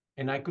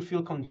 and I could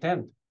feel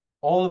content.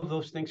 All of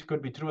those things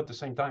could be true at the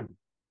same time.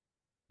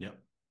 Yep.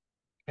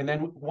 And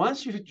then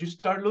once you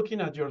start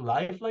looking at your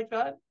life like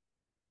that,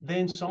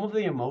 then some of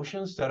the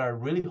emotions that are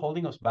really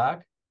holding us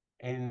back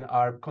and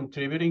are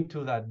contributing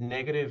to that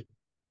negative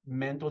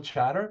mental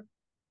chatter,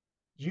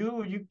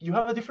 you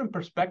have a different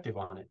perspective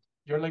on it.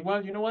 You're like,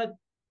 well, you know what?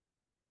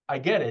 I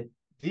get it.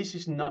 This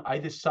is not, I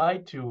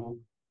decide to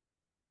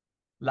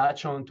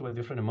latch on to a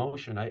different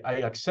emotion.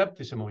 I accept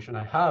this emotion.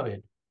 I have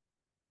it.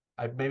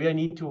 Maybe I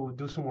need to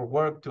do some more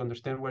work to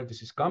understand where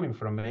this is coming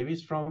from. Maybe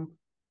it's from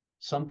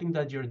something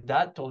that your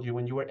dad told you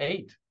when you were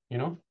 8, you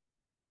know?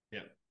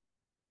 Yeah.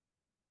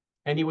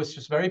 And it was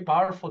just very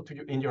powerful to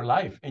you in your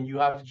life, and you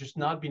have just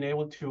not been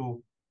able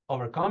to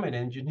overcome it,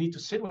 and you need to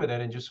sit with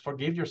it and just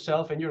forgive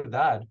yourself and your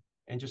dad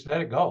and just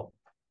let it go.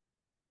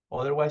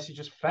 Otherwise, it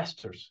just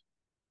festers.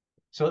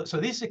 So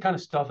this is the kind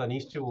of stuff that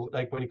needs to,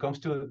 like, when it comes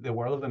to the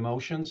world of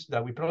emotions,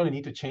 that we probably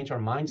need to change our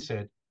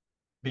mindset,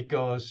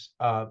 because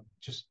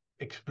just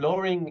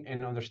exploring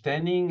and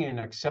understanding and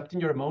accepting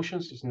your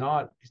emotions is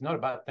not a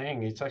bad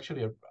thing. It's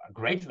actually a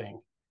great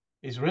thing.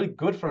 It's really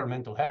good for our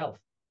mental health.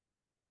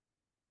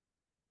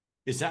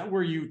 Is that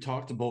where you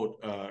talked about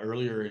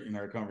earlier in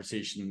our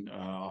conversation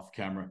off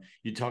camera?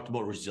 You talked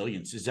about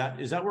resilience. Is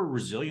that where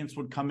resilience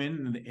would come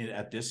in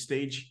at this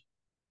stage?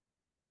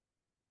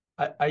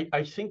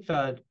 I think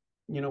that,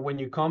 you know, when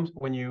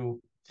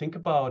you think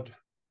about,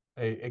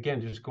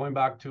 again, just going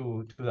back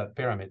to that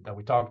pyramid that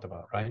we talked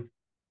about, right?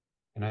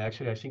 And I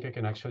think I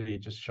can actually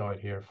just show it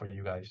here for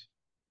you guys.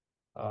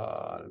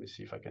 Let me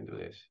see if I can do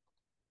this,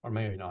 or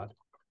maybe not.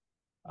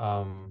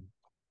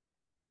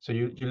 So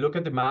you look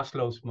at the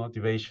Maslow's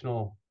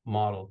motivational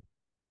model,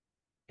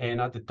 and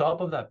at the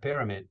top of that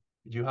pyramid,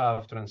 you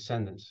have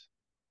transcendence.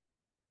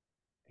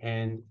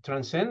 And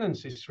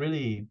transcendence is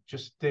really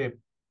just the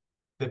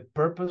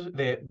purpose,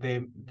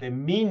 the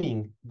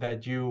meaning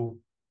that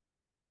you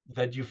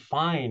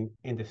find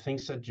in the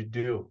things that you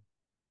do.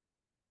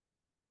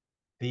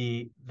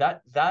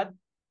 That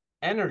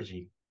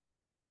energy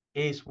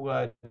is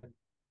what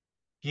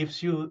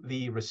gives you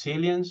the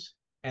resilience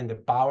and the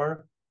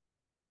power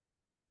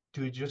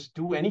to just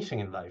do anything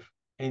in life,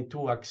 and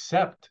to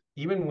accept,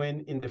 even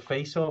when in the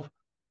face of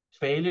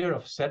failure,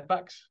 of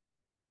setbacks,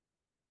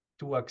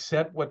 to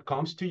accept what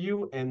comes to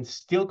you and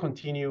still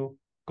continue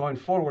going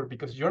forward,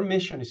 because your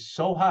mission is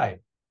so high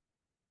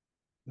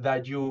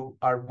that you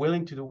are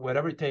willing to do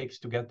whatever it takes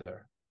to get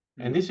there.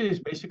 Mm-hmm. And this is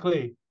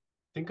basically,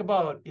 think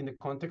about in the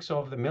context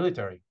of the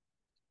military,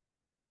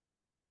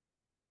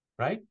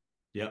 right?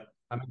 Yeah.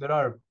 I mean,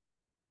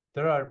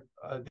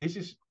 this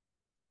is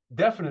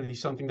definitely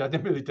something that the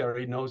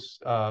military knows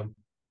how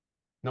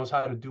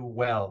to do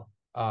well.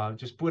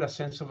 Just put a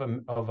sense of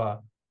a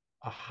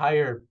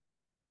higher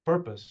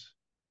purpose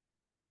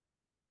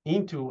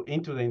into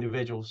the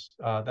individuals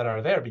that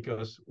are there,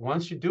 because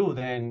once you do,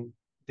 then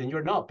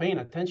you're not paying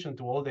attention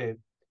to all the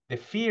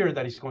fear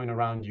that is going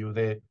around you,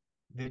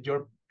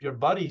 your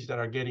buddies that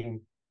are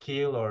getting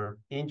killed or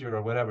injured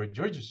or whatever.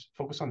 You're just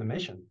focused on the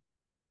mission.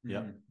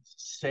 Yeah.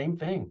 Same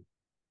thing.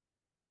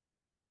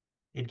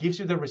 It gives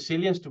you the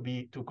resilience to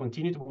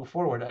continue to move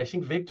forward. I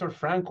think Viktor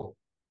Frankl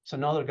is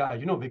another guy.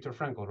 You know Viktor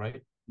Frankl,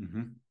 right?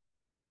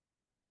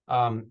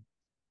 Mm-hmm.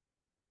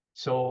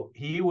 So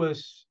he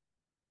was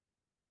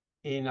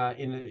in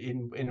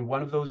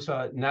one of those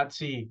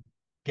Nazi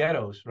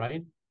ghettos,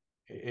 right?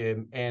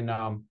 And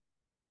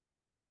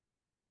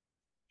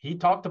he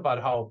talked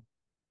about how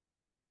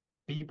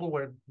people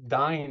were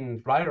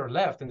dying right or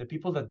left, and the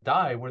people that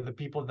died were the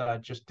people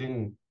that just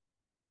didn't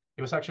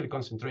It was actually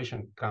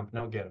concentration camp,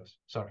 no ghettos.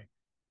 Sorry.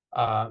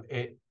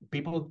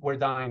 People were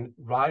dying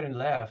right and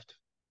left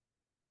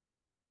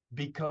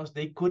because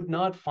they could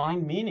not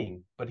find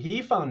meaning. But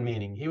he found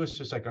meaning. He was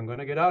just like, I'm going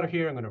to get out of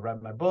here. I'm going to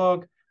write my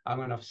book. I'm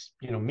going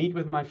to, meet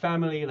with my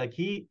family. Like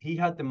he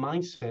had the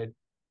mindset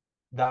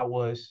that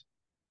was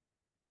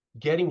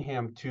getting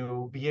him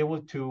to be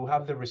able to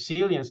have the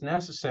resilience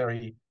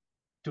necessary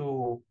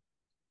to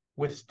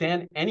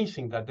withstand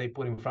anything that they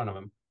put in front of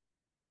him.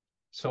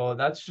 So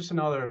that's just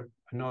another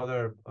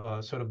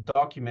sort of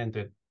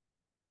documented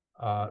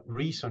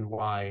reason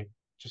why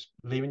just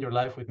living your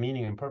life with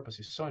meaning and purpose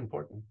is so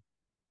important.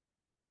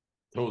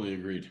 Totally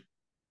agreed.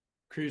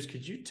 Cruz,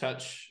 could you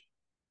touch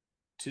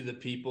to the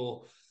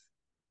people,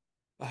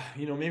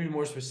 maybe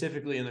more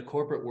specifically in the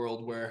corporate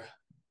world, where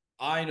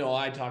I know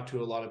I talk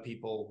to a lot of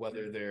people,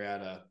 whether they're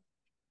at a,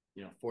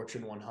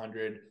 Fortune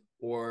 100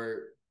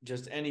 or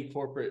just any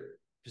corporate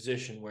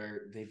position,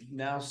 where they've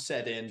now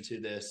set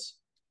into this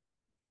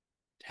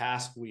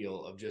task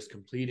wheel of just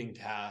completing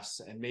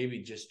tasks and maybe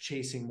just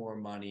chasing more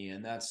money.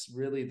 And that's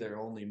really their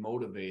only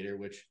motivator,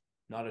 which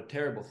not a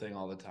terrible thing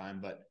all the time,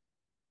 but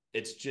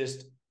it's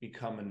just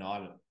become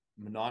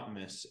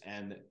monotonous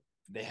and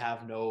they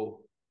have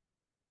no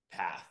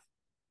path.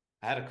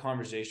 I had a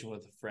conversation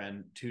with a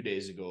friend 2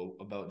 days ago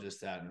about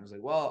just that. And I was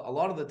like, well, a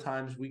lot of the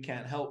times we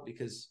can't help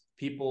because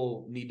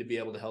people need to be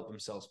able to help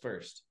themselves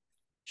first.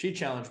 She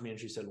challenged me and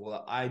she said,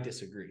 well, I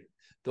disagree.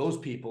 Those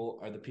people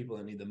are the people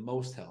that need the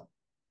most help.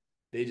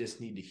 They just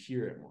need to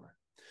hear it more.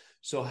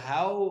 So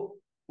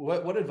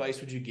what advice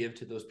would you give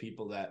to those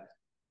people that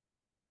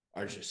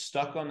are just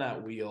stuck on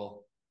that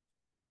wheel?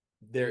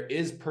 There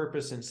is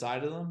purpose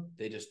inside of them.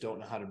 They just don't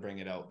know how to bring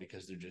it out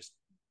because they're just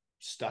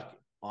stuck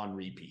on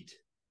repeat.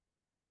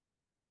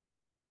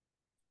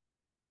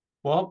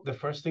 Well, the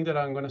first thing that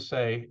I'm going to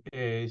say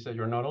is that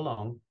you're not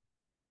alone,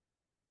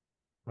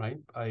 right?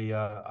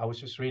 I was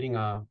just reading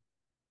an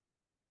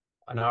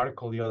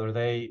article the other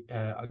day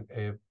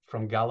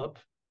from Gallup.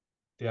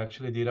 They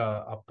actually did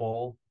a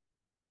poll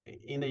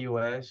in the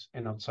U.S.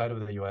 and outside of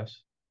the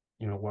U.S.,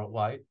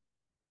 worldwide,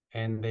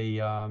 and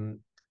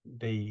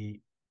they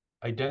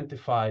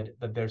identified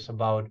that there's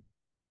about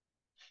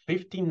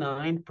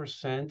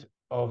 59%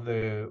 of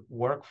the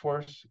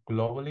workforce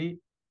globally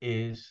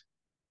is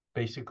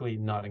basically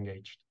not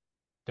engaged.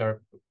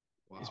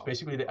 It's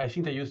basically, I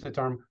think they use the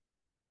term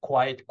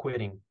quiet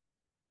quitting.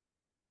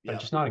 They're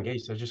just not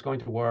engaged. They're just going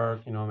to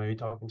work, maybe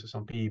talking to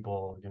some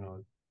people,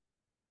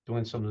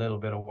 doing some little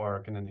bit of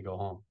work, and then they go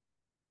home.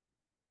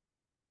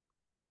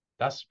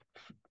 That's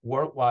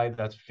worldwide,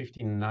 that's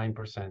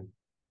 59%.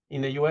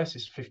 In the US,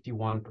 it's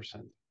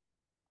 51%.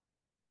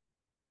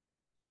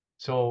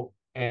 So,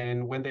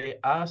 and when they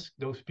ask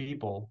those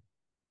people,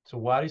 so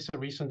what is the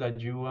reason that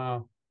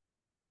you're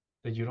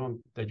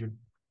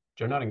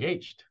not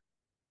engaged?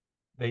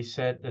 They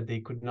said that they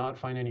could not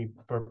find any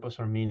purpose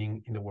or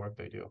meaning in the work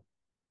they do.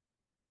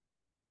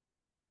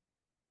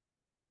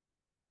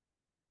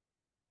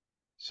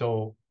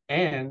 So,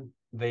 and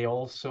they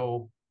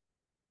also,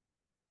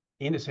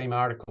 in the same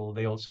article,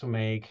 they also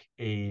make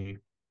a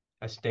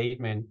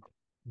statement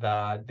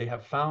that they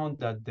have found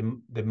that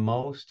the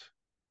most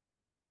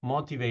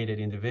motivated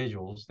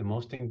individuals, the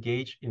most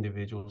engaged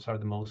individuals are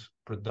the most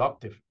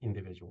productive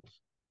individuals.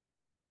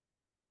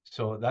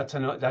 So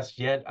that's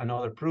yet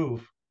another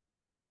proof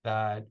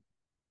that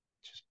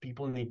just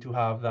people need to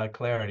have that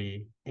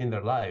clarity in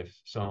their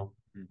lives. So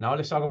now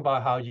let's talk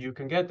about how you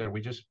can get there.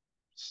 We just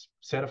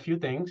said a few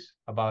things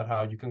about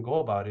how you can go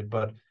about it,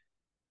 but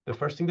the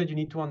first thing that you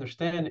need to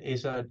understand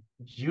is that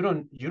you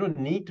don't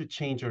need to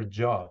change your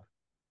job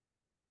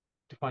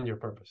to find your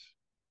purpose.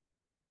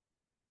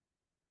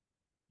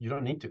 You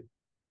don't need to.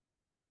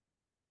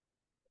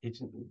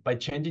 It's by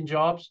changing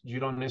jobs, you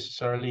don't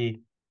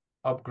necessarily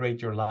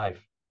upgrade your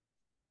life.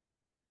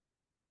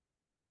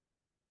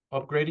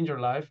 Upgrading your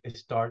life, it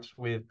starts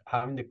with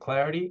having the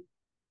clarity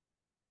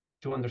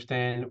to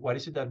understand what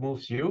is it that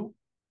moves you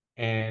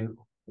and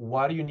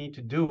what do you need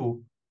to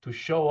do to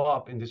show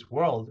up in this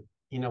world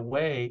in a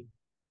way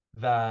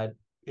that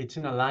it's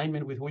in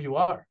alignment with who you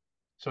are.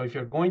 So if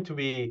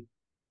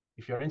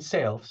you're in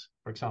sales,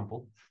 for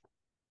example,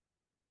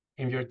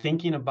 and you're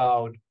thinking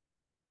about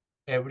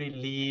every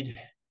lead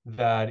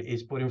that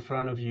is put in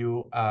front of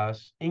you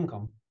as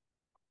income,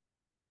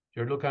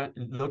 you're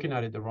looking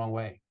at it the wrong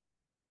way.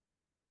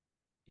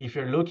 If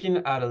you're looking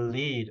at a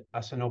lead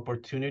as an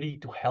opportunity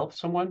to help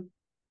someone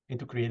and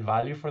to create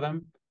value for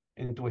them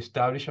and to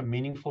establish a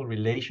meaningful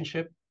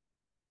relationship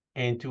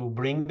and to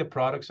bring the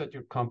products that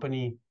your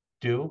company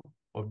do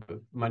or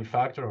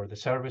manufacture or the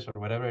service or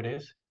whatever it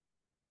is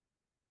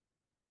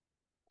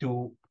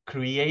to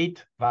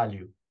create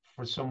value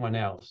for someone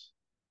else,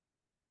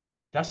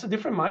 that's a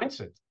different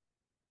mindset.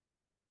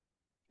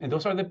 And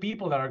those are the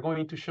people that are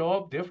going to show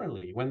up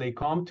differently when they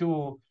come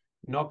to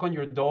knock on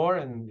your door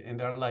and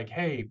they're like,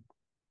 hey,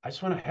 I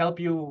just want to help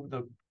you.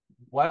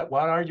 What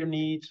are your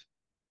needs?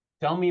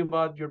 Tell me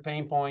about your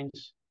pain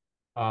points.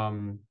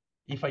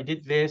 If I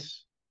did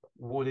this,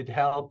 would it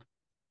help?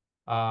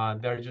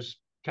 They're just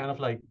kind of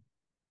like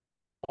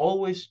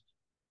always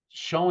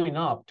showing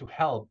up to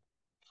help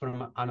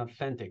from an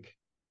authentic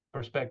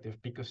perspective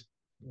because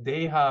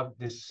they have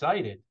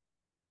decided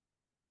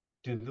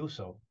to do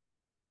so.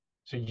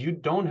 So you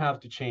don't have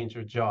to change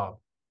your job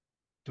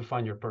to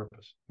find your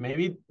purpose.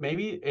 Maybe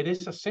it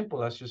is as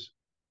simple as just,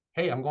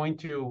 hey,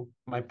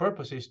 my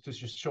purpose is to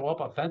just show up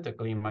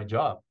authentically in my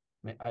job.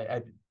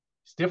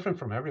 It's different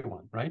from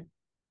everyone, right?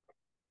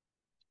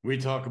 We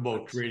talk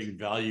about creating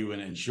value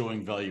and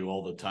showing value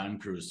all the time,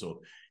 Cruz.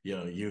 So,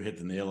 you hit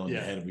the nail on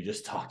the head. We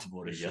just talked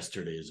about it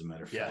yesterday, as a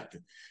matter of fact.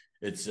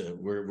 It's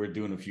we're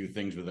doing a few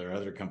things with our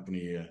other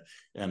company,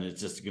 and it's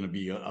just going to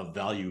be a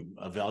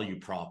value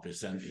prop.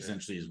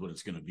 Essentially, is what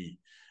it's going to be.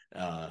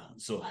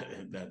 So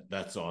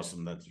that's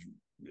awesome.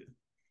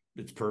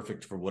 It's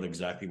perfect for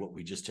exactly what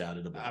we just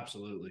chatted about.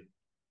 Absolutely,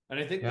 and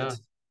I think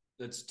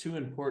that's two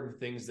important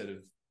things that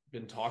have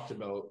been talked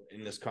about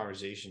in this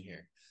conversation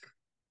here.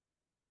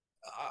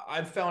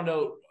 I've found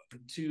out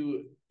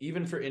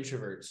even for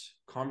introverts,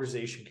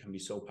 conversation can be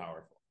so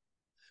powerful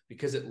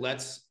because it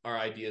lets our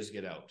ideas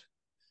get out.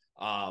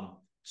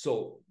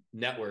 So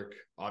network,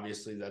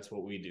 obviously that's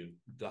what we do.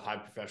 The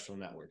Hive Professional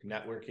Network.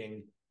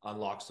 Networking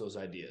unlocks those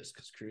ideas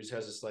because Cruz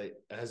has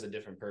a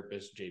different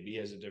purpose. JB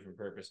has a different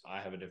purpose.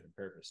 I have a different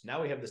purpose.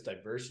 Now we have this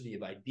diversity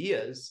of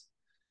ideas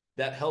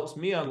that helps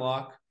me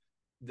unlock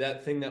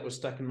that thing that was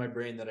stuck in my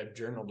brain that I've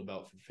journaled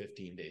about for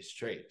 15 days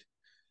straight.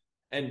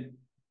 And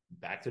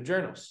back to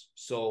journals.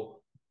 So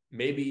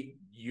maybe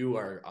you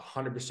are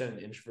 100% an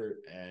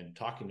introvert and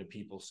talking to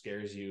people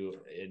scares you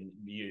and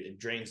it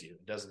drains you.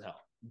 It doesn't help.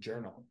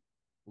 Journal,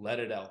 let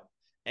it out.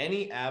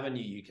 Any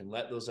avenue you can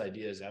let those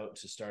ideas out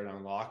to start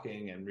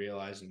unlocking and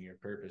realizing your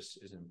purpose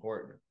is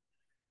important.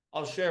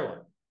 I'll share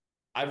one.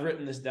 I've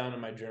written this down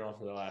in my journal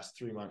for the last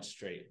 3 months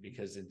straight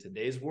because in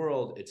today's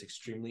world, it's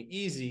extremely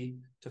easy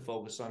to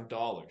focus on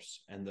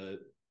dollars and the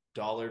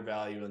dollar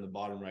value in the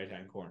bottom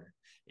right-hand corner.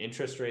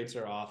 Interest rates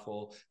are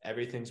awful.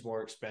 Everything's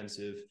more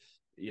expensive.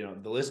 The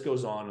list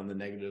goes on the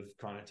negative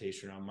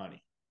connotation around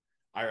money.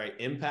 I write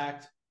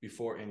impact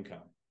before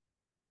income.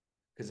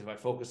 Because if I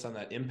focus on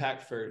that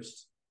impact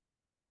first,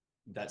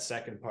 that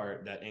second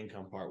part, that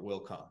income part will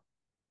come.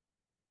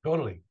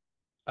 Totally.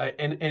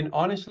 And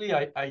honestly,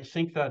 I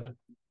think that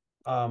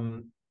I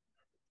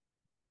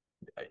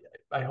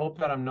hope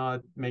that I'm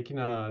not making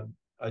a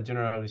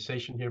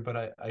generalization here,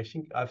 but I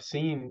think I've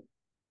seen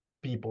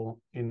people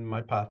in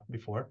my path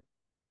before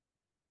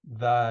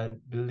that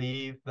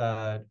believe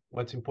that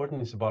what's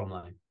important is the bottom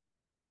line.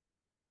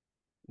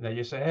 That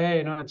you say,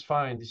 hey, no, it's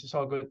fine. This is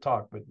all good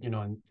talk. But,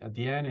 at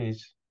the end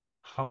is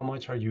how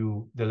much are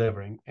you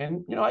delivering?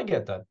 And, I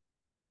get that.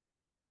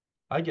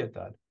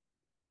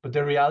 But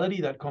the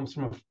reality that comes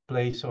from a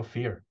place of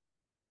fear.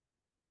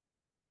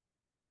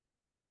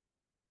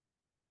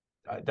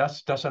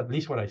 That's at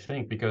least what I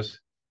think,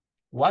 because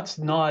what's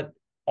not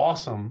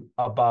awesome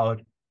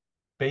about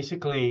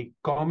basically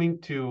coming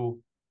to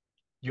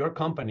your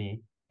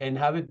company and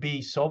have it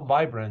be so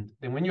vibrant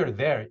that when you're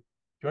there,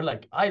 you're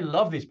like, I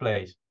love this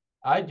place.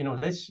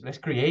 Let's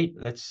create,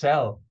 let's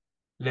sell,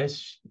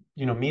 let's,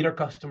 meet our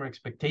customer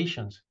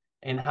expectations,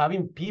 and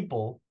having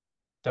people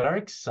that are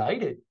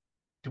excited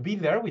to be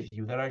there with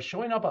you, that are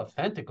showing up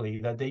authentically,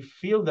 that they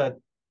feel that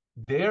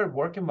their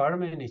work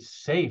environment is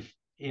safe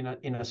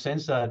in a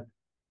sense that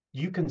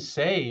you can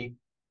say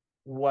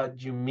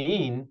what you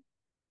mean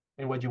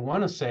and what you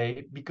want to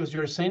say because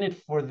you're saying it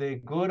for the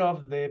good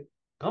of the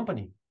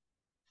company,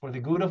 for the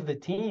good of the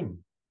team,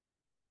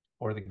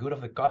 or the good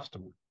of the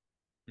customer.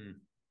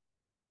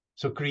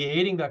 So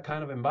creating that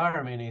kind of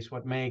environment is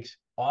what makes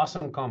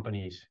awesome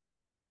companies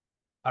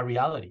a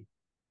reality.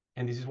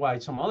 And this is why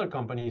some other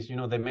companies,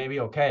 they may be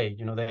okay,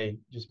 they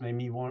just may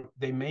be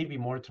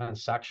more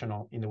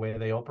transactional in the way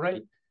they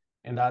operate.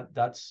 And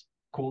that's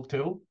cool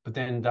too. But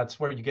then that's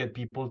where you get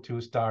people to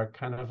start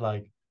kind of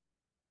like,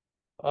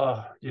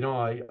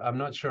 I'm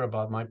not sure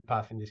about my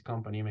path in this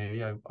company.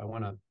 Maybe I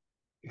want to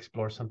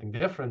explore something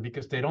different,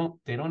 because they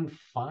don't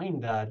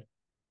find that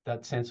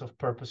sense of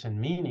purpose and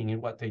meaning in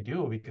what they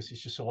do, because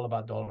it's just all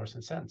about dollars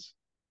and cents.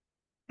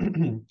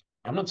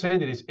 I'm not saying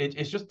that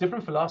it's just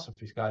different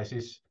philosophies,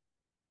 guys.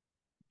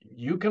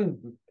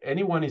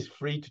 Anyone is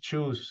free to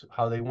choose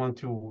how they want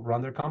to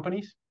run their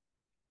companies.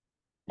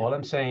 All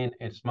I'm saying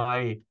is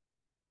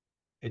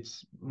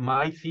it's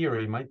my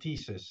theory, my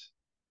thesis,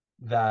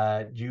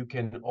 that you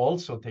can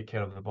also take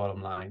care of the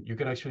bottom line. You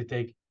can actually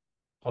take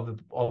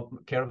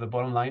care of the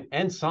bottom line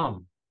and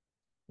some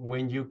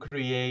when you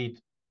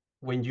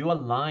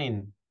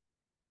align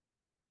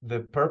the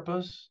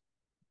purpose,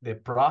 the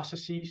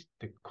processes,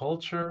 the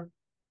culture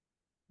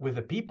with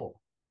the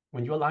people,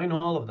 when you align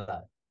all of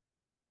that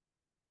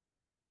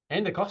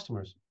and the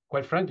customers,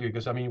 quite frankly,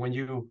 because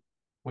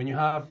when you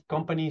have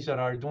companies that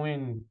are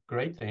doing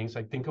great things,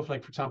 like think of,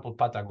 like, for example,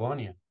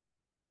 Patagonia.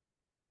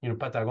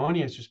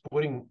 Patagonia is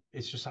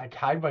it's just like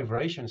high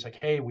vibration. It's like,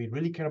 hey, we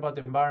really care about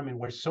the environment.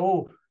 We're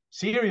so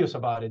serious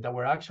about it that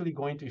we're actually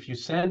going to, if you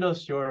send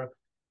us your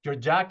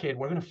jacket,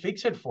 we're going to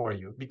fix it for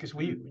you, because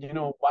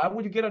why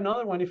would you get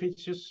another one if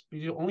it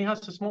only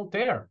has a small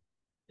tear?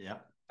 Yeah.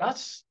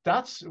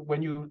 that's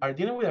when you are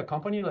dealing with a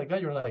company like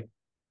that, you're like,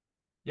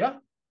 yeah,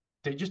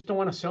 they just don't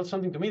want to sell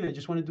something to me. They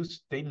just want to do,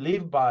 they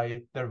live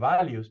by their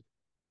values.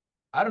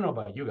 I don't know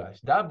about you guys.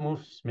 That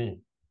moves me.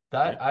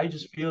 Yeah. That I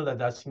just feel that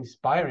that's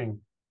inspiring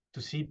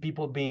to see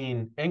people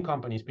being and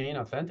companies being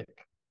authentic.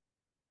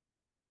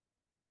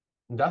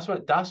 And that's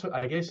what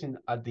I guess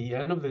at the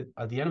end of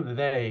the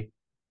day,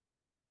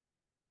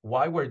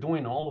 why we're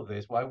doing all of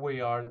this, why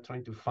we are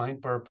trying to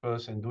find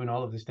purpose and doing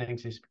all of these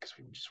things is because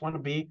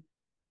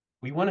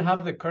we want to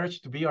have the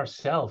courage to be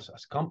ourselves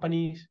as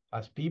companies,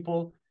 as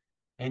people,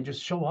 and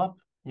just show up.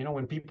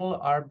 When people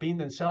are being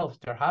themselves,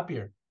 they're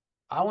happier.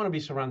 I want to be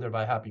surrounded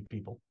by happy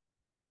people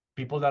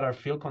that are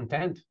feel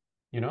content,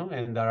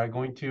 and that are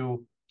going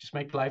to just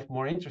make life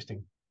more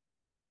interesting.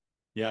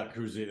 Yeah,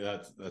 Cruz,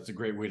 that's a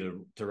great way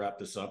to wrap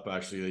this up.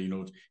 Actually,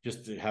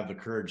 just to have the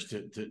courage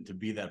to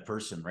be that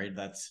person, right?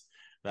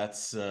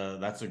 That's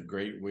a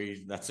great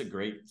way. That's a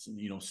great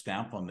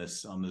stamp on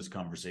this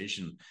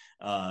conversation.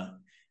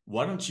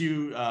 Why don't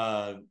you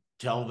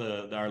tell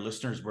our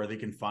listeners where they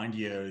can find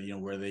you?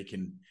 Where they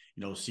can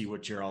see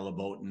what you're all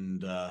about,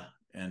 and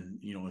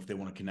if they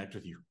want to connect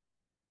with you.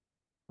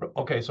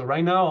 Okay, so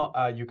right now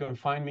you can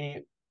find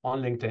me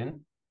on LinkedIn.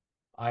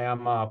 I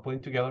am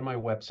putting together my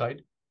website.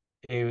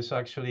 It was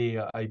actually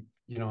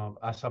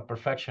as a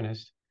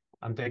perfectionist,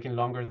 I'm taking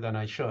longer than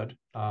I should.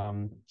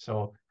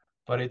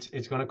 But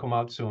it's going to come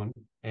out soon,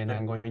 and Okay.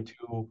 I'm going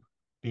to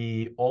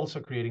be also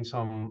creating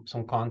some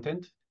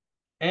content.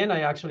 And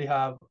I actually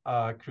have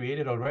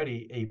created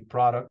already a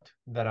product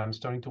that I'm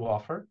starting to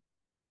offer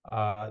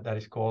that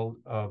is called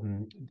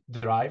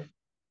Drive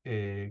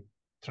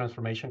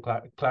Transformation,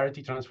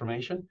 Clarity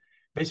Transformation.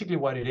 Basically,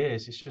 what it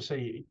is, it's just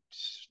a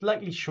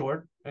slightly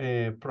short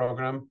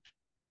program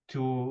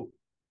to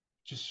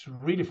just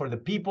really for the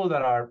people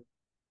that are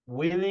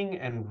willing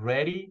and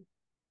ready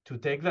to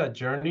take that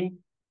journey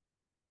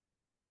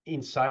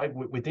inside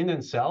within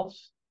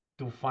themselves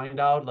to find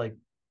out like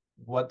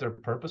what their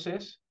purpose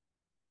is.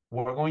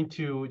 We're going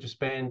to just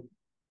spend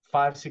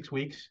 5-6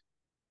 weeks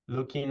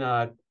looking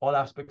at all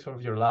aspects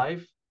of your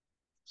life,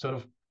 sort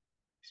of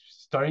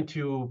starting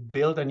to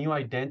build a new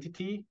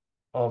identity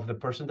of the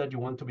person that you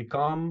want to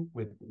become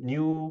with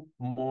new,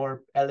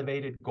 more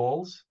elevated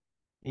goals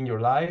in your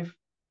life,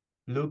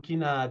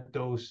 looking at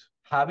those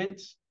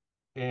habits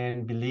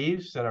and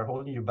beliefs that are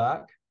holding you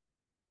back,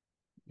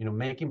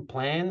 making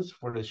plans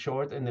for the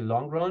short and the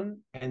long run,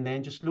 and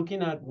then just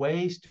looking at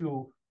ways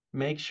to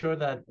make sure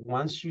that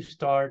once you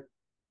start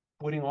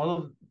putting all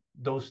of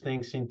those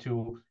things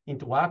into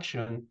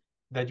action,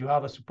 that you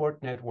have a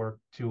support network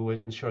to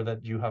ensure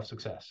that you have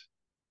success.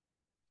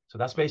 So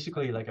that's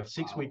basically like a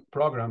 6-week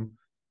program.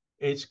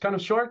 It's kind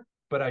of short,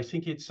 but I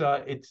think if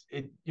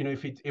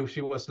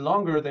it was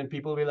longer, then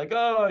people will be like,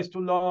 oh, it's too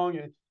long.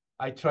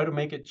 I try to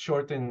make it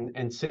short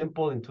and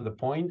simple and to the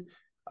point.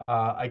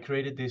 I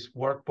created this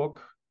workbook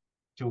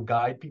to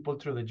guide people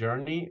through the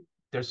journey.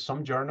 There's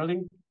some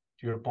journaling,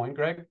 to your point,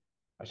 Greg.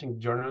 I think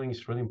journaling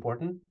is really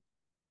important.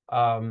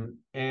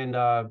 And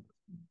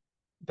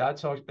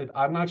that's all.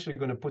 I'm actually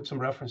going to put some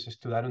references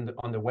to that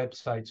on the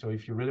website. So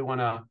if you really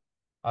want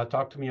to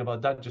talk to me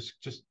about that,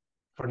 just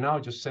for now,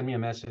 just send me a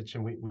message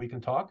and we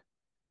can talk.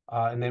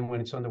 And then when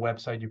it's on the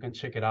website, you can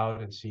check it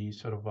out and see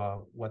sort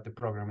of what the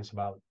program is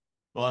about.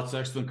 Well, that's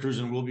excellent, Cruz,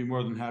 and we'll be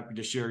more than happy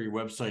to share your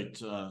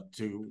website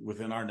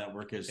within our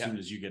network as soon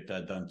as you get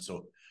that done.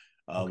 So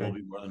we'll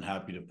be more than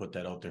happy to put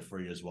that out there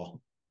for you as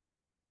well.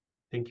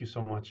 Thank you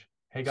so much.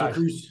 Hey guys,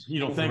 so Cruz,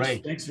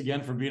 thanks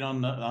again for being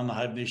on the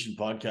Hive Nation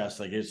podcast.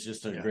 Like, it's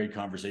just a great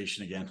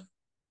conversation again.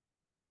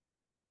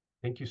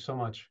 Thank you so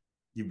much.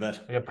 You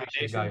bet. I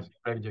appreciate it, guys.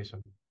 Greg,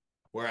 Jason.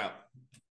 We're out.